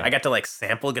guitar. Yeah. I got to like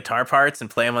sample guitar parts and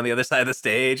play them on the other side of the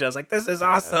stage. I was like, this is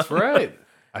awesome. That's right.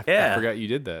 I Yeah. forgot you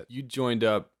did that. You joined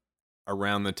up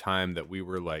around the time that we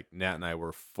were like, Nat and I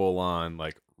were full on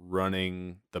like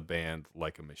running the band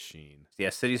like a machine.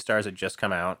 Yeah, City Stars had just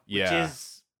come out. Yeah. Which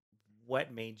is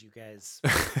what made you guys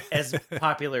as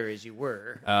popular as you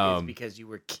were, is Um, because you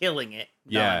were killing it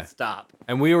yeah. nonstop.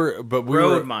 And we were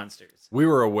Road monsters. we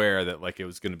were aware that like it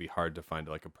was going to be hard to find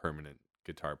like a permanent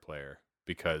guitar player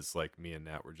because like me and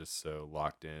Nat were just so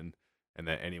locked in, and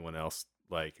that anyone else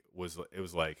like was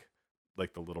like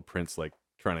the Little Prince like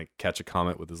trying to catch a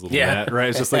comet with his little net, right?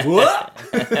 It's just like what?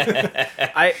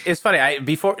 It's funny.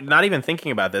 Before not even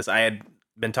thinking about this, I had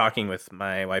been talking with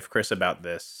my wife Chris about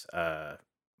this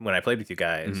when I played with you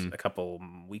guys Mhm. a couple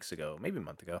weeks ago, maybe a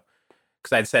month ago.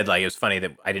 Because I'd said like it was funny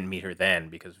that I didn't meet her then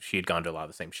because she had gone to a lot of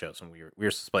the same shows, and we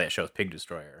were supposed to play at show with Pig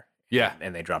Destroyer. Yeah.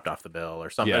 and they dropped off the bill or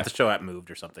something. Yeah. The show got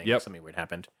moved or something. Yep. Something weird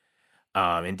happened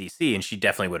in DC, and she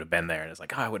definitely would have been there. And it's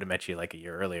like, oh, I would have met you like a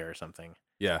year earlier or something.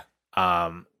 Yeah.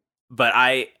 But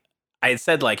I had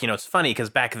said like, it's funny because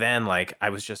back then, like I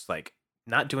was just like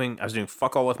I was doing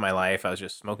fuck all with my life. I was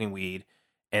just smoking weed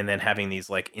and then having these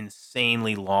like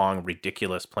insanely long,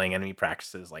 ridiculous playing enemy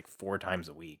practices like 4 times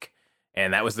a week.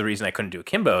 And that was the reason I couldn't do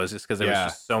Akimbos, is because there was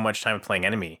just so much time playing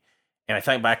enemy. And I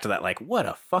think back to that, like, what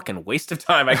a fucking waste of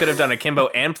time. I could have done Akimbo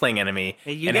and playing enemy.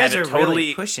 Hey, you and guys had are a totally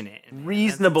really pushing it. man. That's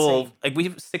reasonable. insane. Like we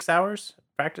have 6 hours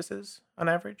practices on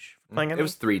average for playing enemy. It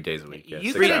was 3 days a week. Yeah,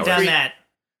 You 6 could have hours. done that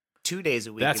 2 days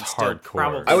a week. That's and still hardcore.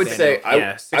 probably I would been say- okay.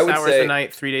 yeah, 6 I would hours say- a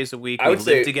night, 3 days a week. I We would lived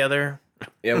say- together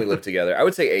Yeah, we lived together. I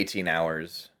would say 18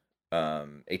 hours.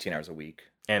 18 hours a week.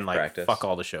 and like practice. fuck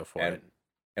all the show for And it.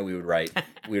 and we would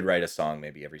write a song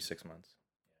maybe every 6 months.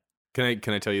 Can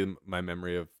I tell you my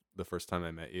memory of the first time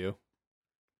I met you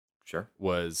Sure.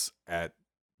 was at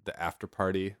the after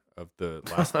party of the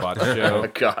last Botch show. Oh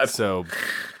God. So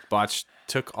Botch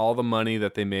took all the money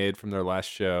that they made from their last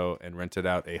show and rented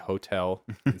out a hotel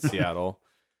in Seattle,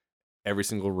 every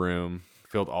single room,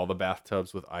 filled all the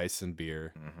bathtubs with ice and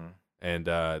beer. Mm-hmm. And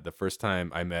the first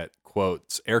time I met,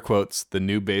 air quotes, the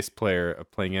new bass player of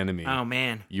Playing Enemy, Oh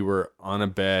man, you were on a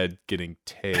bed getting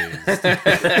tased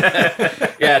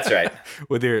Yeah, that's right.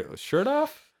 with your shirt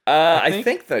off. I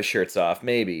think the shirt's off.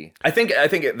 Maybe. I think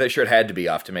the shirt had to be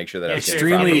off to make sure that I was getting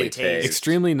Extremely- properly tased.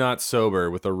 Extremely not sober,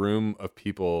 with a room of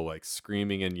people like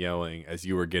screaming and yelling as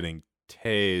you were getting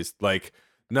tased, like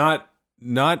not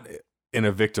in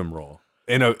a victim role,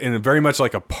 in a very much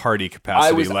like a party capacity.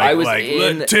 I was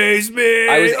in- tase me.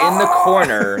 I was in the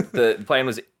corner. The plan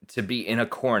was to be in a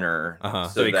corner,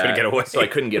 So he couldn't get away. So I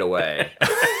couldn't get away Oh,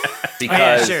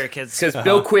 yeah, because sure, because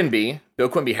Bill Quimby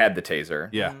had the taser.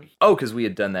 Yeah. Oh, because we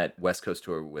had done that West Coast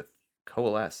tour with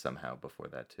Coalesce somehow before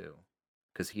that too,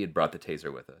 because he had brought the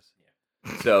taser with us.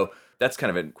 So that's kind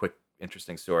of a quick,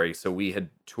 interesting story. So we had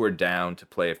toured down to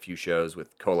play a few shows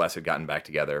with Coalesce, had gotten back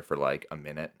together for like a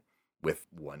minute with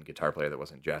one guitar player that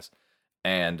wasn't Jess,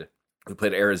 and we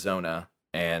played Arizona,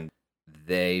 and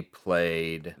they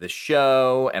played the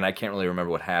show, and I can't really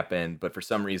remember what happened, but for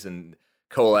some reason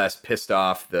Coalesce pissed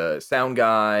off the sound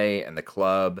guy and the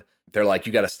club. They're like,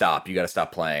 you gotta stop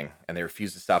playing, and they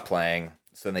refused to stop playing.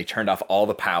 So then they turned off all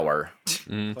the power.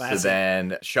 So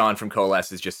then Sean from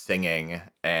Coalesce is just singing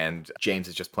and James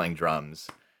is just playing drums,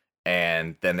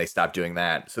 and then they stopped doing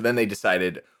that. So then they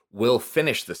decided, we'll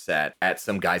finish the set at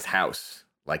some guy's house,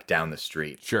 like down the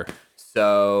street. Sure.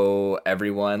 So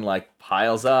everyone like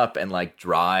piles up and like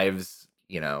drives,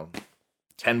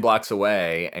 10 blocks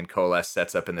away, and Coalesce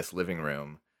sets up in this living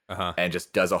room and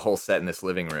just does a whole set in this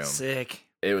living room. Sick.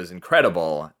 It was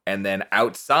incredible. And then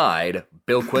outside,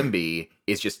 Bill Quimby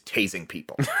is just tasing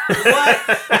people.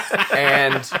 What?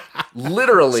 And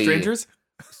literally... Strangers?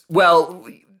 Well,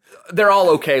 they're all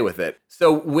okay with it.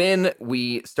 So when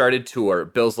we started tour,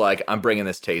 Bill's like, I'm bringing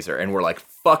this taser. And we're like,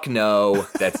 fuck no,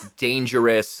 that's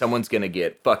dangerous. Someone's going to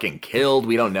get fucking killed.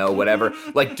 We don't know, whatever.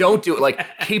 Like, don't do it. Like,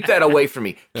 keep that away from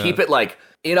me. Keep it like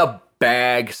in a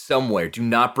bag somewhere. Do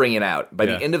not bring it out. By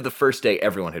the end of the first day,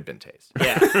 everyone had been tased.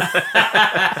 Yeah.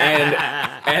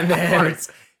 and then...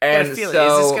 And so, is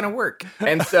this gonna work?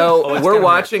 And so we're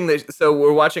watching this. So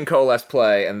we're watching Coalesce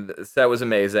play, and the set was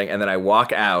amazing. And then I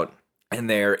walk out, and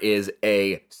there is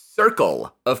a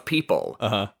circle of people,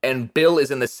 and Bill is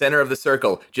in the center of the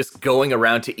circle, just going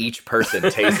around to each person,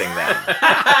 tasing them,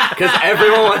 because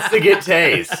everyone wants to get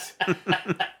tased.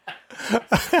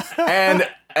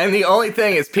 And the only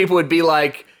thing is, people would be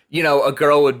like, a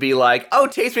girl would be like, oh,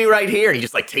 taste me right here. And he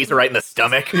just like tastes her right in the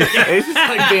stomach. It's just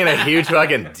like being a huge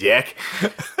fucking dick.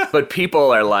 But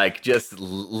people are like just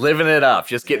living it up,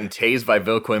 just getting tased by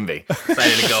Bill Quimby.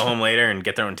 Excited to go home later and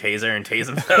get their own taser and tase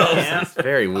themselves. Yeah. It's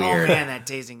very weird. Oh man, that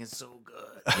tasing is so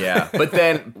good. Yeah. But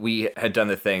then we had done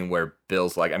the thing where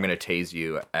Bill's like, I'm going to tase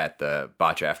you at the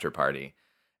botch after party.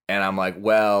 And I'm like,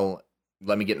 well,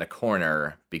 let me get in a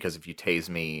corner, because if you tase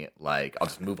me, like, I'll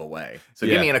just move away. So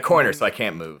get me in a corner so I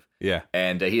can't move. Yeah.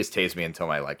 And he just tased me until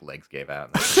my like legs gave out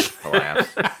and I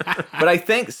collapsed. But I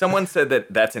think someone said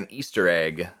that that's an Easter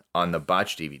egg on the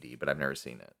Botch DVD, but I've never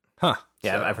seen it. Huh.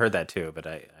 Yeah, So- I've heard that too, but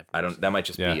I don't. That might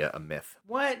just be a myth.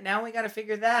 What? Now we got to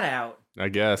figure that out. I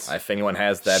guess. If anyone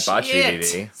has that Botch Shit.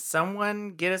 DVD,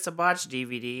 Someone get us a Botch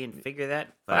DVD and figure that.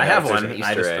 I have There's one. an I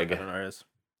Easter just egg. don't know what it is.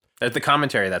 There's the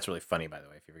commentary. That's really funny, by the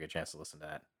way. If you ever get a chance to listen to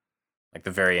that, like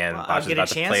the very end, Well, Botch I'll is get a about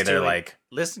to chance play their to like.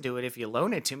 listen to it if you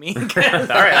loan it to me. All right,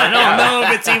 I don't know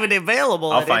if it's even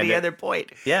available I'll at find any it. other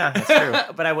point. Yeah, that's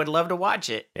true. But I would love to watch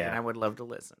it, Yeah. and I would love to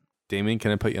listen. Damien, can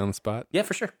I put you on the spot? Yeah,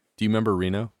 for sure. Do you remember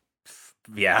Reno?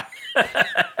 Yeah.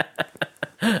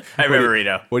 I remember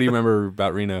Reno What do you remember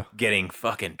about Reno? getting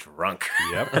fucking drunk.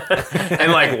 Yep.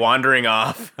 And like wandering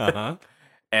off. Uh-huh.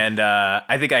 And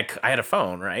I think I had a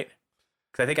phone, right?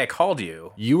 Because I think I called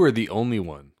you. You were the only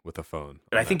one with a phone.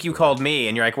 But I think you called me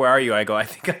and you're like, where are you? I go, I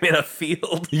think I'm in a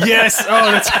field. Yes.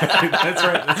 Oh, that's right. That's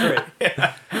right. That's right.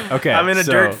 Yeah. Okay. I'm in a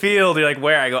so dirt field. You're like,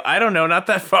 where? I go, I don't know, not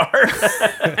that far.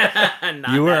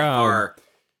 Not You were, that far.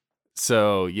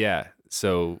 So yeah.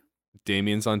 So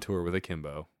Damien's on tour with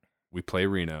Akimbo. We play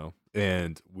Reno,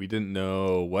 and we didn't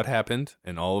know what happened.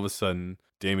 And all of a sudden,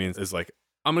 Damien is like,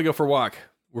 "I'm gonna go for a walk.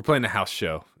 We're playing a house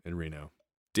show in Reno."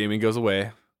 Damien goes away,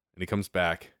 and he comes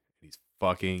back, and he's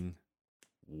fucking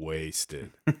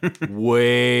wasted,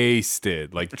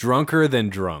 wasted, like drunker than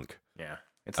drunk. Yeah.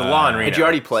 It's a law in Reno. Had you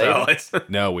already played? So it's,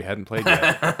 No, we hadn't played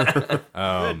yet.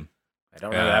 I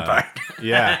don't know that part.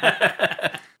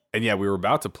 Yeah. And yeah, we were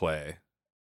about to play,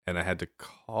 and I had to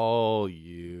call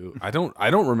you. I don't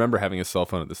remember having a cell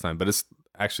phone at this time, but it's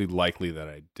actually likely that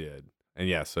I did. And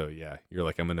yeah, so yeah, you're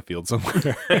like, I'm in a field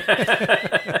somewhere.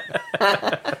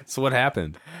 So what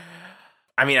happened?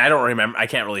 I mean, I don't remember. I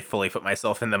can't really fully put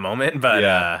myself in the moment, but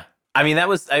Yeah. I mean, that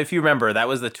was, if you remember, that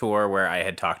was the tour where I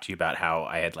had talked to you about how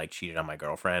I had like cheated on my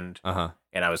girlfriend, Uh-huh.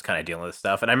 and I was kind of dealing with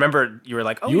stuff. And I remember you were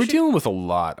like, "Oh, you were should-" dealing with a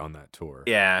lot on that tour.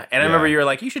 Yeah, and I Yeah. remember you were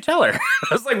like, "You should tell her."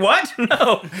 I was like, "What?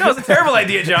 No, it's a terrible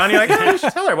idea, John." You're like, "No, you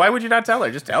should tell her. Why would you not tell her?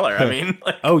 Just tell her." I mean,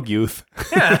 like, Oh, youth.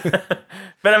 yeah.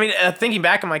 But I mean, thinking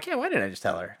back, I'm like, yeah, why didn't I just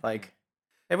tell her? Like,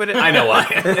 it would. I know why.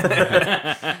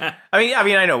 I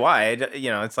mean, I know why.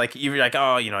 It's like you're like,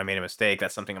 oh, I made a mistake.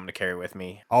 That's something I'm gonna carry with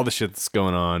me. All the shit that's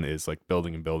going on is like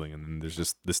building and building, and then there's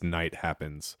just this night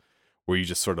happens where you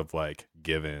just sort of like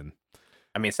give in.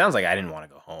 I mean, it sounds like I didn't want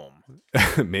to go home.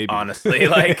 Maybe. Honestly,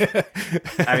 like,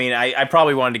 I mean, I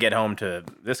probably wanted to get home to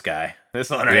this guy, this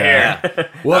one right Yeah. here.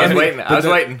 Well, I was mean, waiting. but I was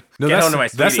waiting. No, Get that's, home to my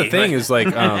that's the sweetie. thing is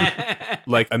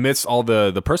like amidst all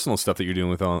the personal stuff that you're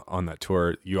dealing with on that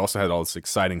tour, you also had all this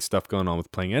exciting stuff going on with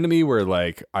Playing Enemy, where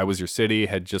like I Was Your City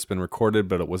had just been recorded,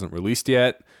 but it wasn't released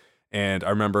yet. And I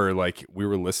remember like we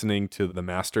were listening to the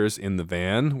masters in the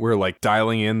van. We're like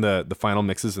dialing in the final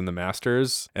mixes in the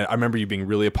masters. And I remember you being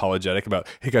really apologetic about,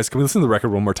 hey guys, can we listen to the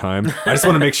record one more time? I just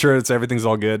want to make sure everything's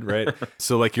all good, right?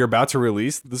 So like you're about to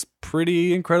release this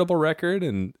pretty incredible record,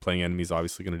 and Playing Enemy's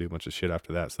obviously going to do a bunch of shit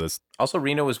after that. So that's Also,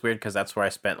 Reno was weird because that's where I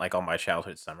spent like all my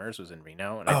childhood summers was in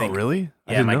Reno. And I think, really?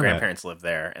 I yeah, didn't my know that. grandparents lived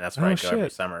there, and that's where Oh, I'd go every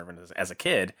shit. summer as a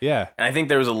kid. Yeah. And I think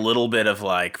there was a little bit of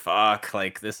like, fuck,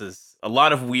 like this is a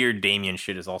lot of weird Damien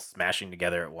shit is all smashing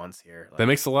together at once here. That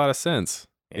makes a lot of sense.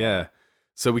 Yeah.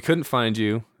 So we couldn't find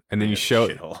you, and then you show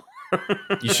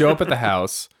up at the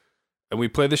house, and we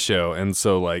play the show. And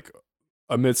so, like,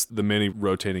 amidst the many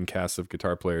rotating casts of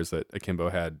guitar players that Akimbo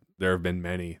had, there have been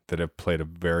many that have played a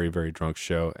very, very drunk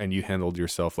show, and you handled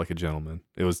yourself like a gentleman.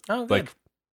 It was like,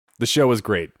 the show was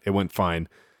great. It went fine.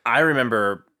 I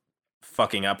remember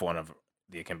fucking up one of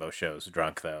the Akimbo shows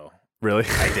drunk, though. Really?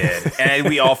 I did. And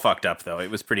we all fucked up, though.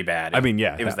 It was pretty bad. I mean,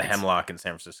 yeah. It was the Hemlock in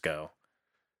San Francisco.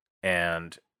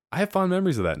 And I have fond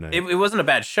memories of that night. It wasn't a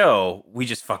bad show. We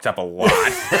just fucked up a lot.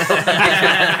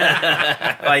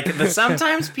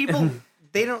 Sometimes people...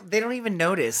 They don't even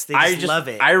notice. They just love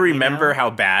it. I remember how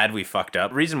bad we fucked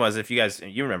up. The reason was, if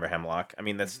you remember Hemlock, I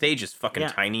mean, the stage is fucking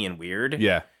tiny and weird.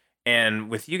 Yeah. And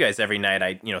with you guys every night,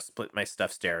 I split my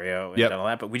stuff stereo and all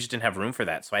that, but we just didn't have room for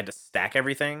that, so I had to stack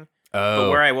everything. Oh. But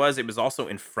where I was, it was also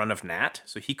in front of Nat,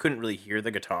 so he couldn't really hear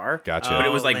the guitar. Gotcha. But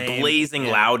it was like blazing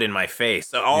loud in my face.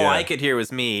 So all I could hear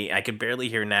was me. I could barely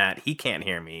hear Nat. He can't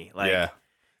hear me.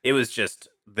 It was just,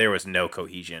 there was no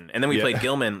cohesion. And then we played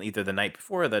Gilman either the night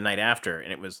before or the night after,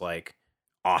 and it was like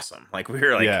awesome. Like we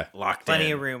were like locked in.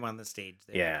 Plenty of room on the stage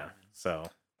there. Yeah. So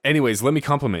anyways, let me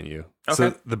compliment you. Okay.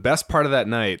 So the best part of that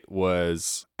night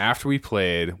was after we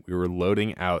played, we were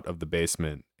loading out of the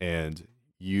basement, and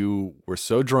you were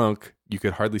so drunk you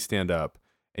could hardly stand up,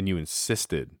 and you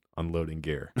insisted on loading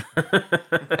gear.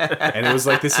 And it was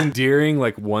like this endearing,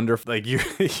 like wonderful, like you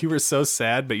were so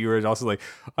sad, but you were also like,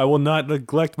 I will not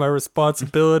neglect my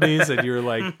responsibilities. And you were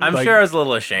like, I'm sure I was a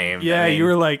little ashamed. Yeah, you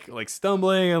were like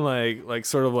stumbling and like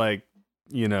sort of like,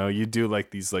 you do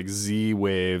like these like Z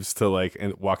waves to like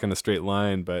and walk in a straight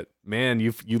line. But man,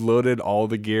 you loaded all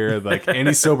the gear like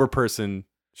any sober person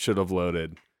should have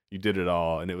loaded. You did it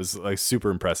all, and it was like super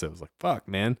impressive. I was like, fuck,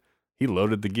 man. He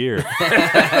loaded the gear.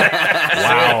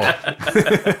 Wow.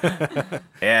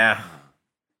 Yeah.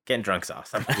 Getting drunk's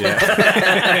awesome.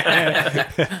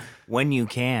 Yeah. When you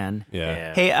can.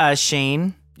 Yeah. Hey,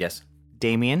 Shane. Yes.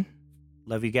 Damien.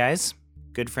 Love you guys.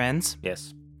 Good friends.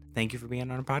 Yes. Thank you for being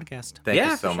on our podcast. Thank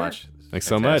you so for much. Thanks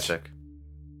so much.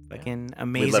 Fucking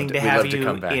amazing to have you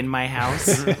in my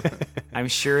house. I'm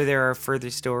sure there are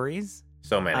further stories.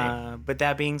 So many. But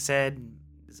that being said,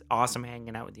 it's awesome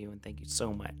hanging out with you, and thank you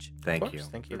so much. Thank you.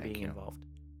 Thank you for being involved.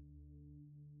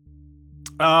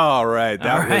 All right.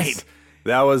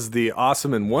 That was the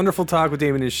awesome and wonderful talk with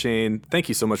Damien and Shane. Thank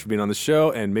you so much for being on the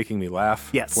show and making me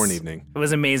laugh for an evening. It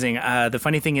was amazing. The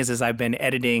funny thing is I've been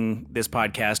editing this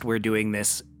podcast. We're doing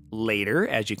this later,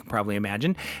 as you can probably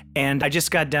imagine. And I just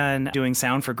got done doing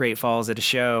sound for Great Falls at a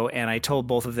show, and I told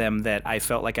both of them that I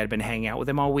felt like I'd been hanging out with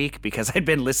them all week because I'd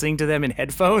been listening to them in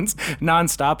headphones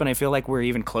nonstop, and I feel like we're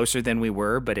even closer than we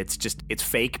were, but it's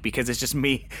fake because it's just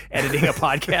me editing a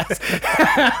podcast.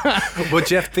 Well,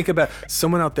 Jeff, think about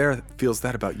someone out there feels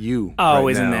that about you. Oh,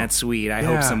 right isn't now. that sweet? I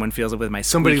hope someone feels it with my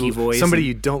squeaky voice. Somebody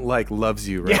you don't like loves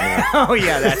you right now. Oh,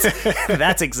 yeah,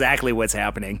 that's exactly what's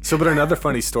happening. So, but another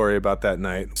funny story about that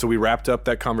night. So we wrapped up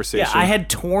that conversation. Yeah, I had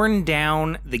torn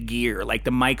down the gear, like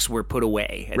the mics were put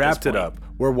away. Wrapped it up.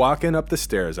 We're walking up the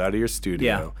stairs out of your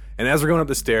studio. And as we're going up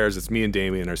the stairs, it's me and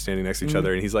Damien are standing next to each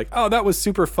other, and he's like, "Oh, that was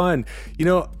super fun.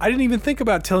 I didn't even think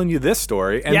about telling you this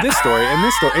story and this story and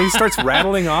this story." And he starts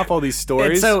rattling off all these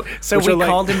stories. And so we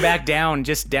called him back down,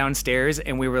 just downstairs,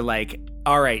 and we were like,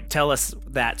 "All right, tell us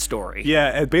that story." Yeah,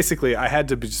 and basically, I had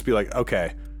to just be like,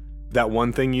 "Okay, that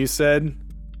one thing you said,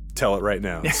 tell it right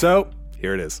now." So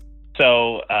here it is.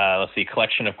 So, let's see,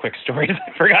 collection of quick stories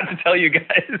I forgot to tell you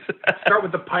guys. Start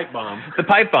with the pipe bomb. The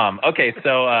pipe bomb. Okay,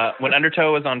 so when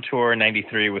Undertow was on tour in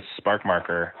 93 with Spark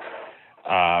Marker,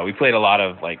 we played a lot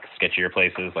of like sketchier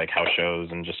places, like house shows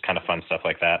and just kind of fun stuff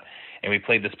like that. And we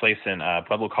played this place in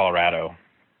Pueblo, Colorado,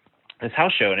 this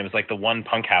house show, and it was like the one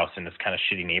punk house in this kind of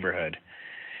shitty neighborhood.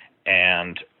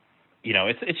 And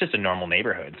it's just a normal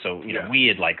neighborhood. So, we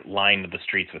had like lined the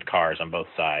streets with cars on both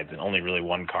sides, and only really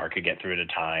one car could get through at a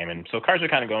time. And so cars were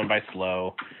kind of going by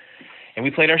slow. And we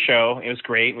played our show. It was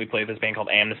great. We played this band called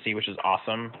Amnesty, which is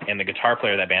awesome. And the guitar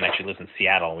player of that band actually lives in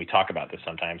Seattle. And we talk about this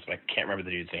sometimes, but I can't remember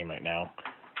the dude's name right now.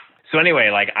 So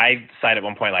anyway, like I decided at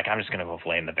one point, like I'm just going to go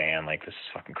play in the band. Like this is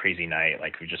a fucking crazy night.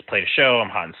 Like we just played a show. I'm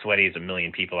hot and sweaty. There's a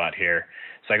million people out here.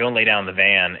 So I go and lay down in the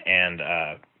van, and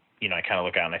I kind of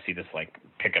look out and I see this like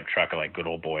pickup truck of like good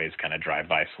old boys kind of drive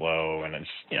by slow, and it's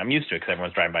I'm used to it because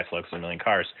everyone's driving by slow because there's a million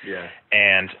cars. Yeah.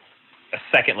 And a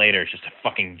second later, it's just a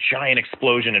fucking giant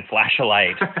explosion and flash of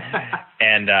light.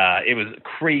 And it was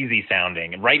crazy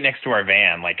sounding. And right next to our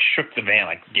van, like shook the van,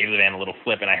 like gave the van a little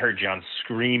flip. And I heard John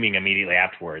screaming immediately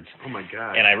afterwards. Oh my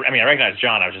God. And I recognized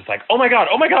John. I was just like, oh my God.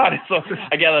 So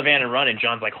I get out of the van and run, and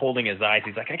John's like holding his eyes.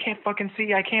 He's like, I can't fucking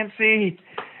see.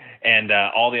 And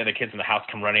all the other kids in the house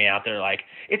come running out there like,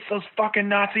 it's those fucking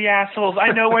Nazi assholes.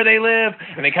 I know where they live.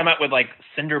 And they come out with like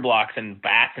cinder blocks and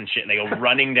bats and shit, and they go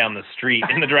running down the street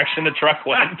in the direction the truck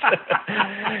went.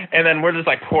 And then we're just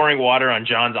like pouring water on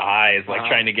John's eyes, like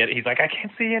trying to get, he's like, I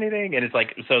can't see anything. And it's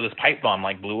like, so this pipe bomb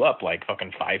like blew up like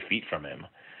fucking 5 feet from him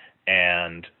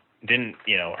and didn't,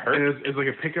 hurt. And it was like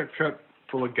a pickup truck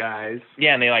full of guys.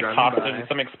 Yeah, and they like tossed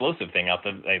some explosive thing out.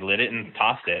 They lit it and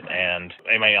tossed it, and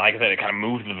I mean, like I said, it kind of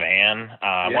moved the van.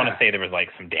 I want to say there was like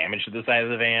some damage to the side of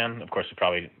the van. Of course, we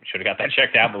probably should have got that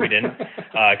checked out, but we didn't,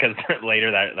 because later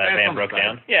that van broke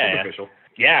down. Yeah, and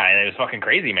it was fucking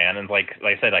crazy, man. And like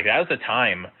I said, like that was the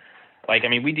time. Like, I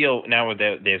mean, we deal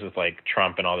nowadays with like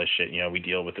Trump and all this shit. We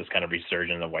deal with this kind of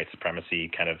resurgence of white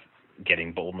supremacy, kind of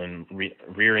getting bold and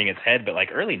rearing its head. But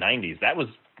like early '90s, that was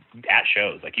at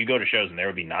shows. Like you go to shows and there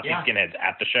would be Nazi skinheads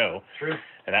at the show. True.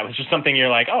 And that was just something you're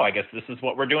like, oh, I guess this is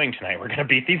what we're doing tonight. We're going to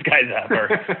beat these guys up,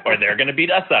 or they're going to beat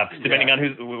us up, depending on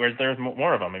where there's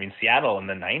more of them. I mean, Seattle in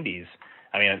the '90s.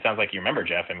 I mean, it sounds like you remember,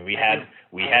 Jeff. I mean, we had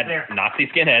Nazi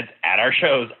skinheads at our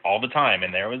shows all the time,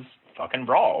 and there was fucking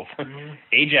brawls. Mm-hmm.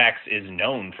 Ajax is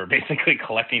known for basically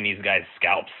collecting these guys'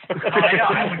 scalps. I know.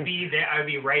 I would be there. I would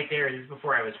be right there. This is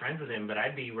before I was friends with him, but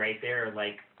I'd be right there,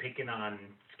 like picking on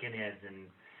skinheads and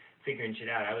figuring shit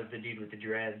out. I was the dude with the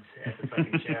dreads at the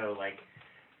fucking show, like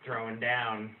throwing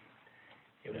down.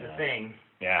 It was a thing.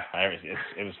 Yeah,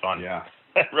 it was fun. Yeah,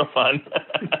 real fun.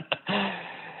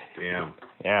 Damn.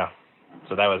 Yeah.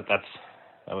 So that was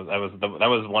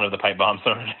one of the pipe bombs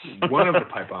thrown at us. One of the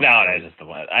pipe bombs. No, just the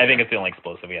one. I think it's the only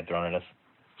explosive he had thrown at us.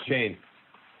 Shane,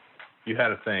 you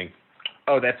had a thing.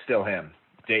 Oh, that's still him.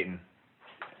 Dayton.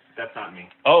 That's not me.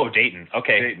 Oh, Dayton.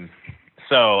 Okay. Dayton.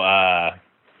 So,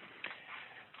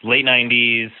 late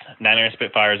 90s, Nine Iron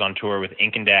Spitfires on tour with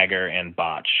Ink and Dagger and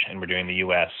Botch, and we're doing the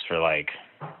U.S. for like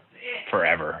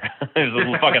forever. It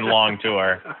was a fucking long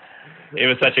tour. It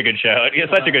was such a good show. It was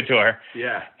such a good tour.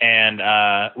 Yeah. And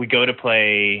we go to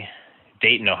play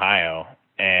Dayton, Ohio,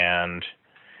 and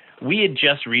we had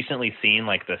just recently seen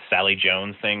like the Sally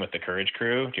Jones thing with the Courage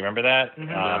Crew. Do you remember that? Mm-hmm.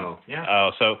 No. Yeah.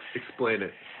 Oh, so explain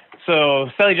it. So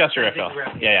Sally Jester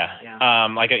FL. Yeah.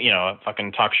 Like a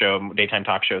fucking talk show, daytime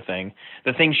talk show thing.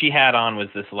 The thing she had on was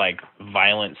this like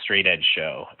violent straight edge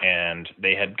show, and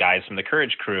they had guys from the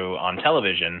Courage Crew on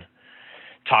television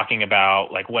talking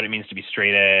about like what it means to be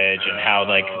straight edge and how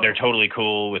like they're totally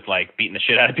cool with like beating the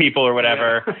shit out of people or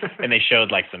whatever. Yeah. And they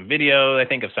showed like some video, I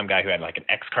think, of some guy who had like an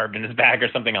X carved in his back or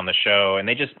something on the show, and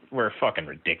they just were fucking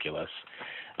ridiculous.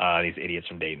 These idiots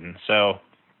from Dayton. So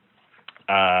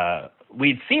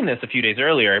we'd seen this a few days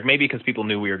earlier, maybe because people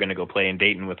knew we were going to go play in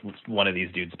Dayton with one of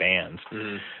these dudes' bands.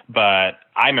 Mm-hmm. But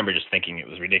I remember just thinking it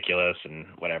was ridiculous and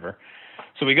whatever.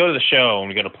 So we go to the show and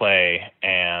we go to play,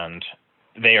 and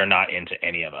they are not into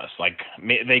any of us. Like,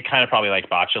 they kind of probably like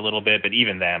Botch a little bit, but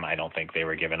even them, I don't think they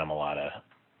were giving them a lot of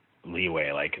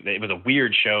leeway. Like, it was a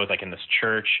weird show. It was like in this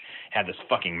church, had this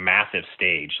fucking massive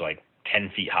stage, like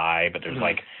 10 feet high, but there's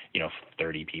like,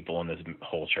 30 people in this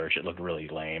whole church. It looked really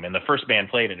lame. And the first band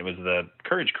played it. It was the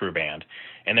Courage Crew band.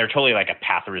 And they're totally like a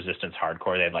Path of Resistance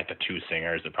hardcore. They had like the two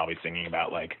singers. They're probably singing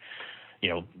about like,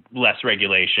 less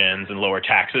regulations and lower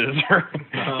taxes are,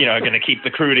 going to keep the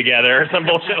crew together or some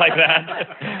bullshit like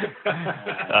that.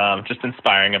 Just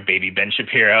inspiring a baby Ben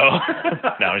Shapiro.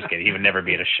 No, I'm just kidding. He would never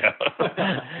be at a show.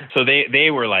 So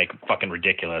they were like fucking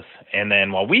ridiculous. And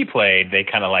then while we played, they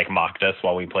kind of like mocked us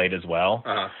while we played as well.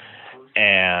 Uh-huh.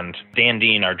 And Dan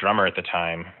Dean, our drummer at the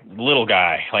time, little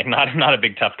guy, like not a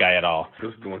big tough guy at all.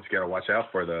 Those are the ones you got to watch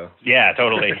out for, though. Yeah,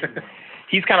 totally.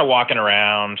 He's kind of walking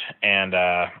around, and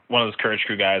one of those Courage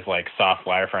Crew guys like saw a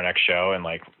flyer for our next show and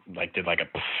like did like a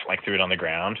like threw it on the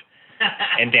ground.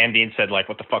 And Dan Dean said like,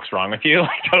 "What the fuck's wrong with you?"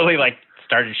 Like totally like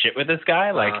started shit with this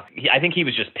guy. Like I think he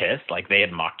was just pissed. Like they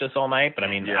had mocked us all night, but I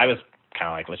mean I was kind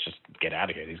of like, let's just get out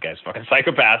of here. These guys fucking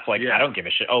psychopaths. Like I don't give a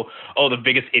shit. Oh, the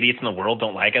biggest idiots in the world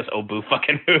don't like us. Oh, boo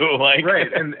fucking who. Like right.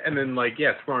 And then like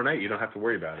tomorrow night you don't have to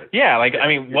worry about it. Yeah. Like I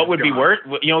mean, what would be worse?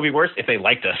 What would be worse if they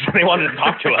liked us and they wanted to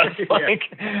talk to us.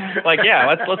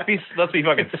 Let's be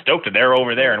fucking stoked that they're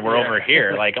over there and we're over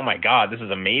here. Like, oh my God, this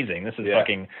is amazing. This is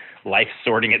fucking life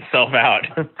sorting itself out.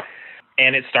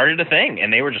 And it started a thing,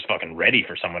 and they were just fucking ready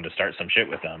for someone to start some shit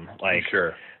with them. Like,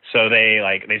 sure. So they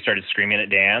started screaming at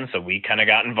Dan, so we kind of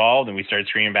got involved, and we started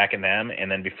screaming back at them.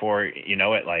 And then before you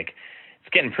know it, like, it's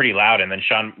getting pretty loud. And then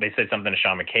they said something to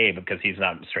Sean McCabe because he's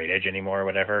not straight edge anymore or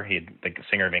whatever. He had the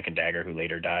singer of Ink and Dagger who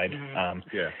later died.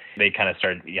 They kind of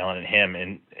started yelling at him,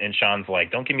 and Sean's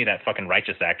like, don't give me that fucking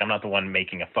Righteous Act. I'm not the one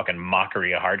making a fucking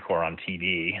mockery of hardcore on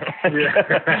TV.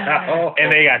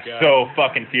 And they got so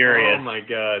fucking furious. Oh my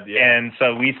God. Yeah. And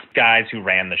so we guys who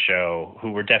ran the show,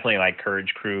 who were definitely like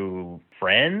Courage Crew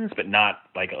friends, but not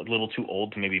like a little too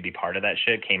old to maybe be part of that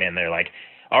shit, came in. They're like,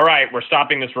 all right, we're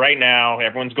stopping this right now.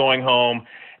 Everyone's going home.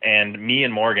 And me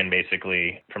and Morgan,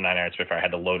 basically, from 9 Iron Spitfire,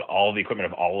 had to load all the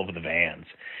equipment of all of the vans.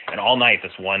 And all night,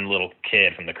 this one little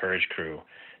kid from the Courage Crew,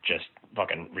 just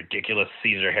fucking ridiculous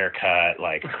Caesar haircut,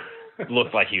 like,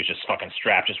 looked like he was just fucking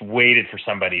strapped, just waited for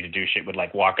somebody to do shit, would,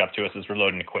 like, walk up to us as we're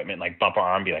loading equipment, like, bump our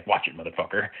arm, be like, watch it,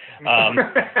 motherfucker.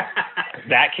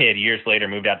 That kid, years later,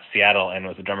 moved out to Seattle and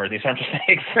was the drummer of These Armed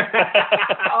Snakes.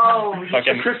 Oh,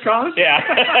 fucking Chris Collins? Yeah.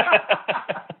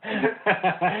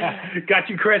 Got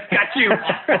you, Chris. Got you.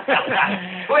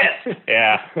 Twist.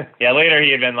 Yeah. Yeah, later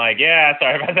he had been like, yeah,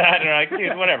 sorry about that. And we're like,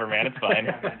 dude, whatever, man, it's fine.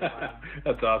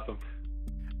 That's awesome.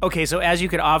 Okay, so as you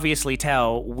could obviously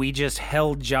tell, we just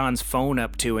held John's phone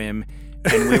up to him,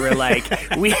 and we were like,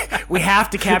 we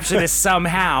have to capture this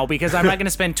somehow, because I'm not going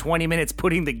to spend 20 minutes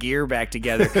putting the gear back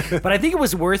together. But I think it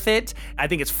was worth it. I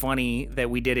think it's funny that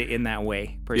we did it in that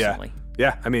way, personally.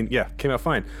 Yeah, I mean, came out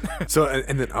fine. So,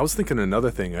 and then I was thinking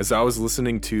another thing. As I was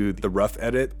listening to the rough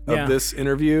edit of this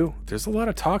interview, there's a lot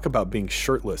of talk about being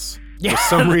shirtless for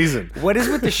some reason. What is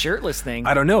with the shirtless thing?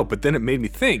 I don't know, but then it made me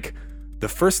think. The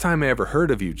first time I ever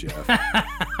heard of you, Jeff,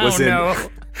 was in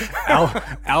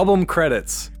album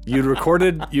credits. You'd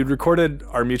recorded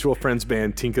our mutual friends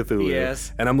band Teen Cthulhu.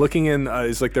 Yes. And I'm looking in,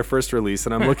 it's like their first release,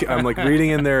 and I'm like reading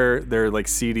in their like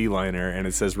CD liner, and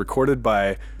it says recorded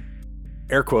by,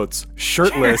 air quotes,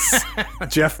 shirtless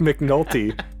Jeff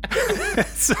McNulty.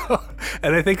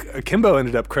 And I think Kimbo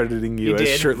ended up crediting you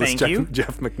as shirtless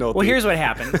Jeff McNulty. Well, here's what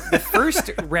happened. The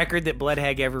first record that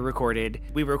Bloodhag ever recorded,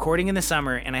 we were recording in the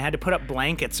summer, and I had to put up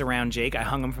blankets around Jake. I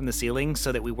hung him from the ceiling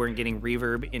so that we weren't getting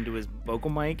reverb into his vocal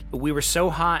mic. We were so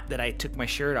hot that I took my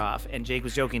shirt off, and Jake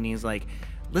was joking. He's like,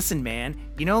 listen, man,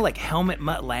 you know, like Helmet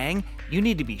Mutt Lang, you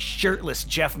need to be shirtless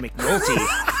Jeff McNulty.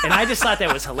 And I just thought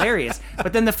that was hilarious.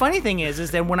 But then the funny thing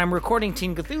is that when I'm recording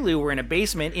Teen Cthulhu, we're in a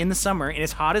basement in the summer and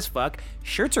it's hot as fuck.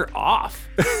 Shirts are off,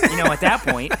 you know, at that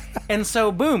point. And so,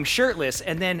 boom, shirtless.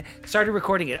 And then started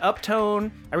recording at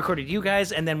Uptone. I recorded you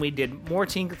guys, and then we did more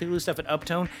Teen Cthulhu stuff at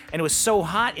Uptone. And it was so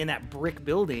hot in that brick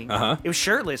building. It was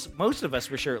shirtless. Most of us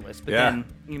were shirtless. But then,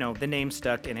 you know, the name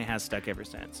stuck, and it has stuck ever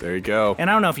since. There you go. And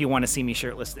I don't know if you want to see me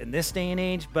shirtless in this day and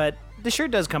age, but the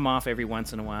shirt does come off every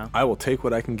once in a while. I will take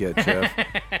what I can get, Jeff.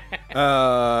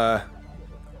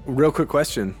 Real quick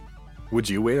question. Would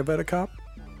you wave at a cop?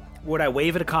 Would I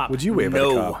wave at a cop? Would you wave at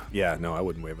a cop? Yeah, no, I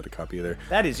wouldn't wave at a cop either.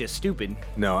 That is just stupid.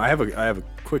 No, I have a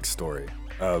quick story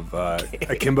of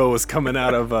Akimbo was coming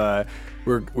out of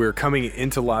we were coming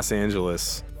into Los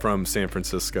Angeles from San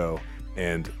Francisco,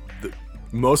 and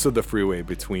most of the freeway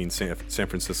between San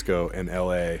Francisco and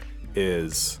LA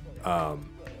is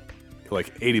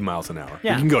like 80 miles an hour.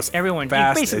 Yeah, you can go everyone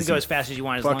fast you basically as go you as fast as you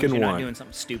want, as long as you're not doing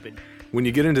something stupid. When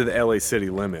you get into the LA city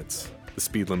limits, the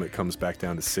speed limit comes back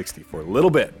down to 60 for a little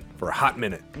bit, for a hot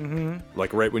minute.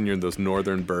 Like right when you're in those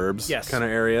northern burbs kind of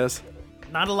areas.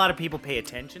 Not a lot of people pay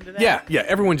attention to that. Yeah,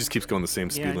 everyone just keeps going the same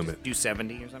speed limit. Just do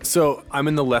 70 or something. So I'm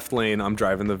in the left lane, I'm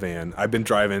driving the van. I've been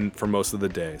driving for most of the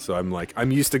day, so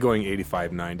I'm used to going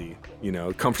 85, 90, you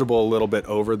know, comfortable a little bit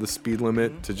over the speed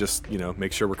limit to just, you know,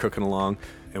 make sure we're cooking along.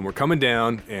 And we're coming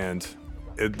down, and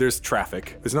there's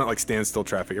traffic. It's not like standstill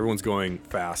traffic. Everyone's going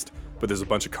fast, but there's a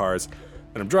bunch of cars.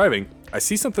 And I'm driving. I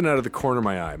see something out of the corner of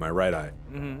my eye, my right eye.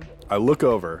 I look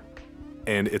over,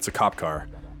 and it's a cop car.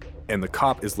 And the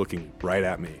cop is looking right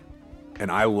at me, and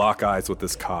I lock eyes with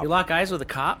this cop. You lock eyes with a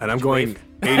cop? And I'm going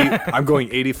 80. I'm going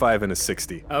 85 and a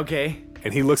 60. Okay.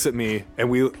 And he looks at me, and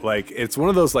we like it's one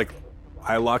of those like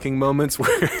eye locking moments where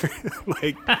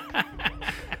like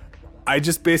I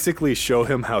just basically show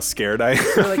him how scared I am.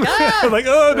 You're like, I'm like,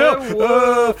 oh no,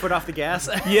 whoa. Foot off the gas.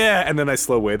 Yeah, and then I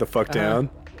slow way the fuck down,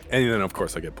 and then of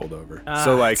course I get pulled over.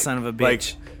 So like, son of a bitch. Like,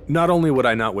 not only would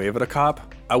I not wave at a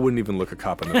cop, I wouldn't even look a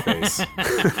cop in the face.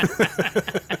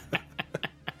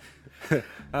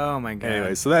 Oh my god.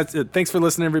 Anyway, so that's it. Thanks for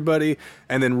listening, everybody.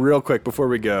 And then real quick before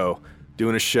we go,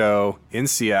 doing a show in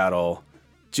Seattle,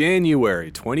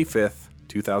 January 25th,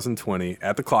 2020,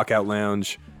 at the Clockout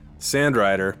Lounge.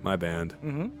 Sandrider, my band.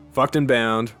 Fucked and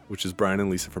Bound, which is Brian and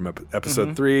Lisa from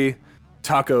episode 3.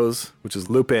 Tacos, which is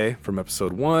Lupe from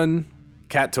episode 1.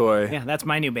 Cat Toy. Yeah, that's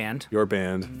my new band. Your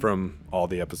band from all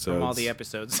the episodes. From all the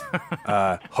episodes.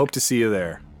 Hope to see you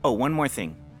there. Oh, one more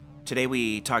thing. Today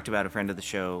we talked about a friend of the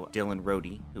show, Dylan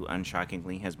Rohde, who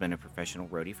unshockingly has been a professional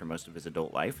roadie for most of his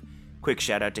adult life. Quick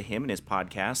shout out to him and his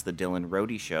podcast, The Dylan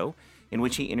Rohde Show, in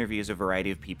which he interviews a variety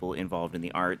of people involved in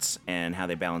the arts and how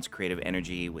they balance creative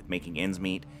energy with making ends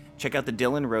meet. Check out The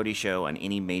Dylan Rohde Show on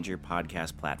any major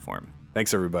podcast platform.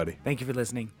 Thanks, everybody. Thank you for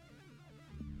listening.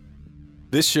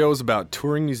 This show is about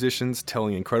touring musicians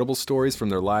telling incredible stories from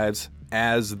their lives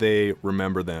as they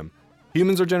remember them.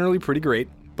 Humans are generally pretty great,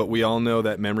 but we all know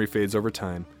that memory fades over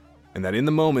time, and that in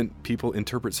the moment, people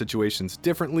interpret situations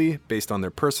differently based on their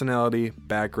personality,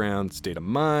 background, state of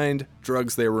mind,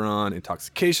 drugs they were on,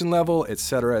 intoxication level,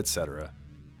 etc., etc.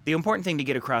 The important thing to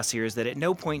get across here is that at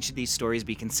no point should these stories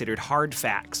be considered hard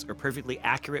facts or perfectly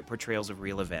accurate portrayals of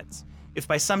real events. If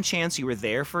by some chance you were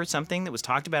there for something that was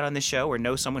talked about on this show or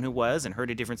know someone who was and heard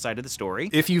a different side of the story,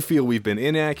 if you feel we've been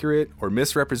inaccurate or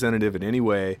misrepresentative in any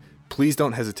way, please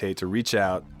don't hesitate to reach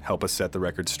out, help us set the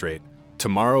record straight.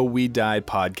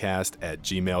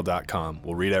 TomorrowWeDiePodcast@gmail.com.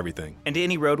 We'll read everything. And to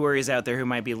any road warriors out there who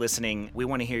might be listening, we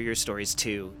want to hear your stories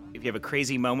too. If you have a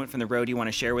crazy moment from the road you want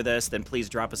to share with us, then please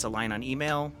drop us a line on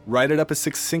email. Write it up as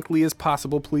succinctly as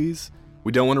possible, please.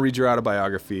 We don't want to read your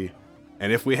autobiography.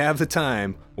 And if we have the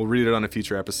time, we'll read it on a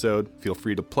future episode. Feel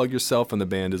free to plug yourself and the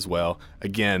band as well.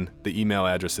 Again, the email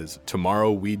address is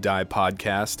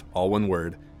tomorrowwediepodcast, all one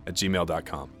word,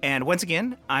 @gmail.com. And once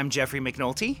again, I'm Jeffrey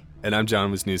McNulty. And I'm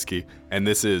John Wisniewski, and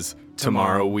this is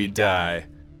Tomorrow We Die.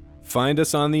 Find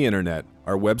us on the internet.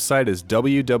 Our website is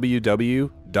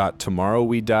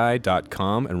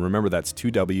www.tomorrowwedie.com, and remember that's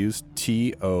two W's,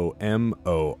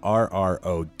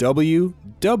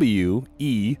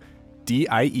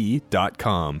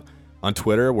 TOMORROWWEDIE.com. On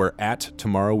Twitter, we're at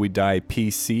Tomorrow We Die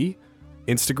PC.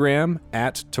 Instagram,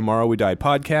 at Tomorrow We Die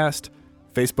Podcast.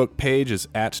 Facebook page is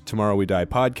at Tomorrow We Die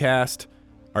Podcast.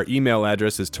 Our email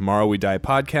address is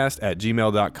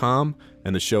tomorrowwediepodcast@gmail.com,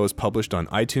 and the show is published on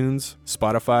iTunes,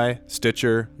 Spotify,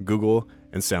 Stitcher, Google,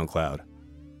 and SoundCloud.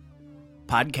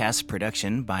 Podcast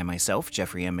production by myself,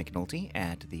 Jeffrey M. McNulty,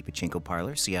 at the Pachinko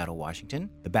Parlor, Seattle, Washington.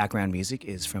 The background music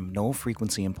is from Null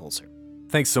Frequency Impulsor.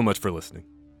 Thanks so much for listening.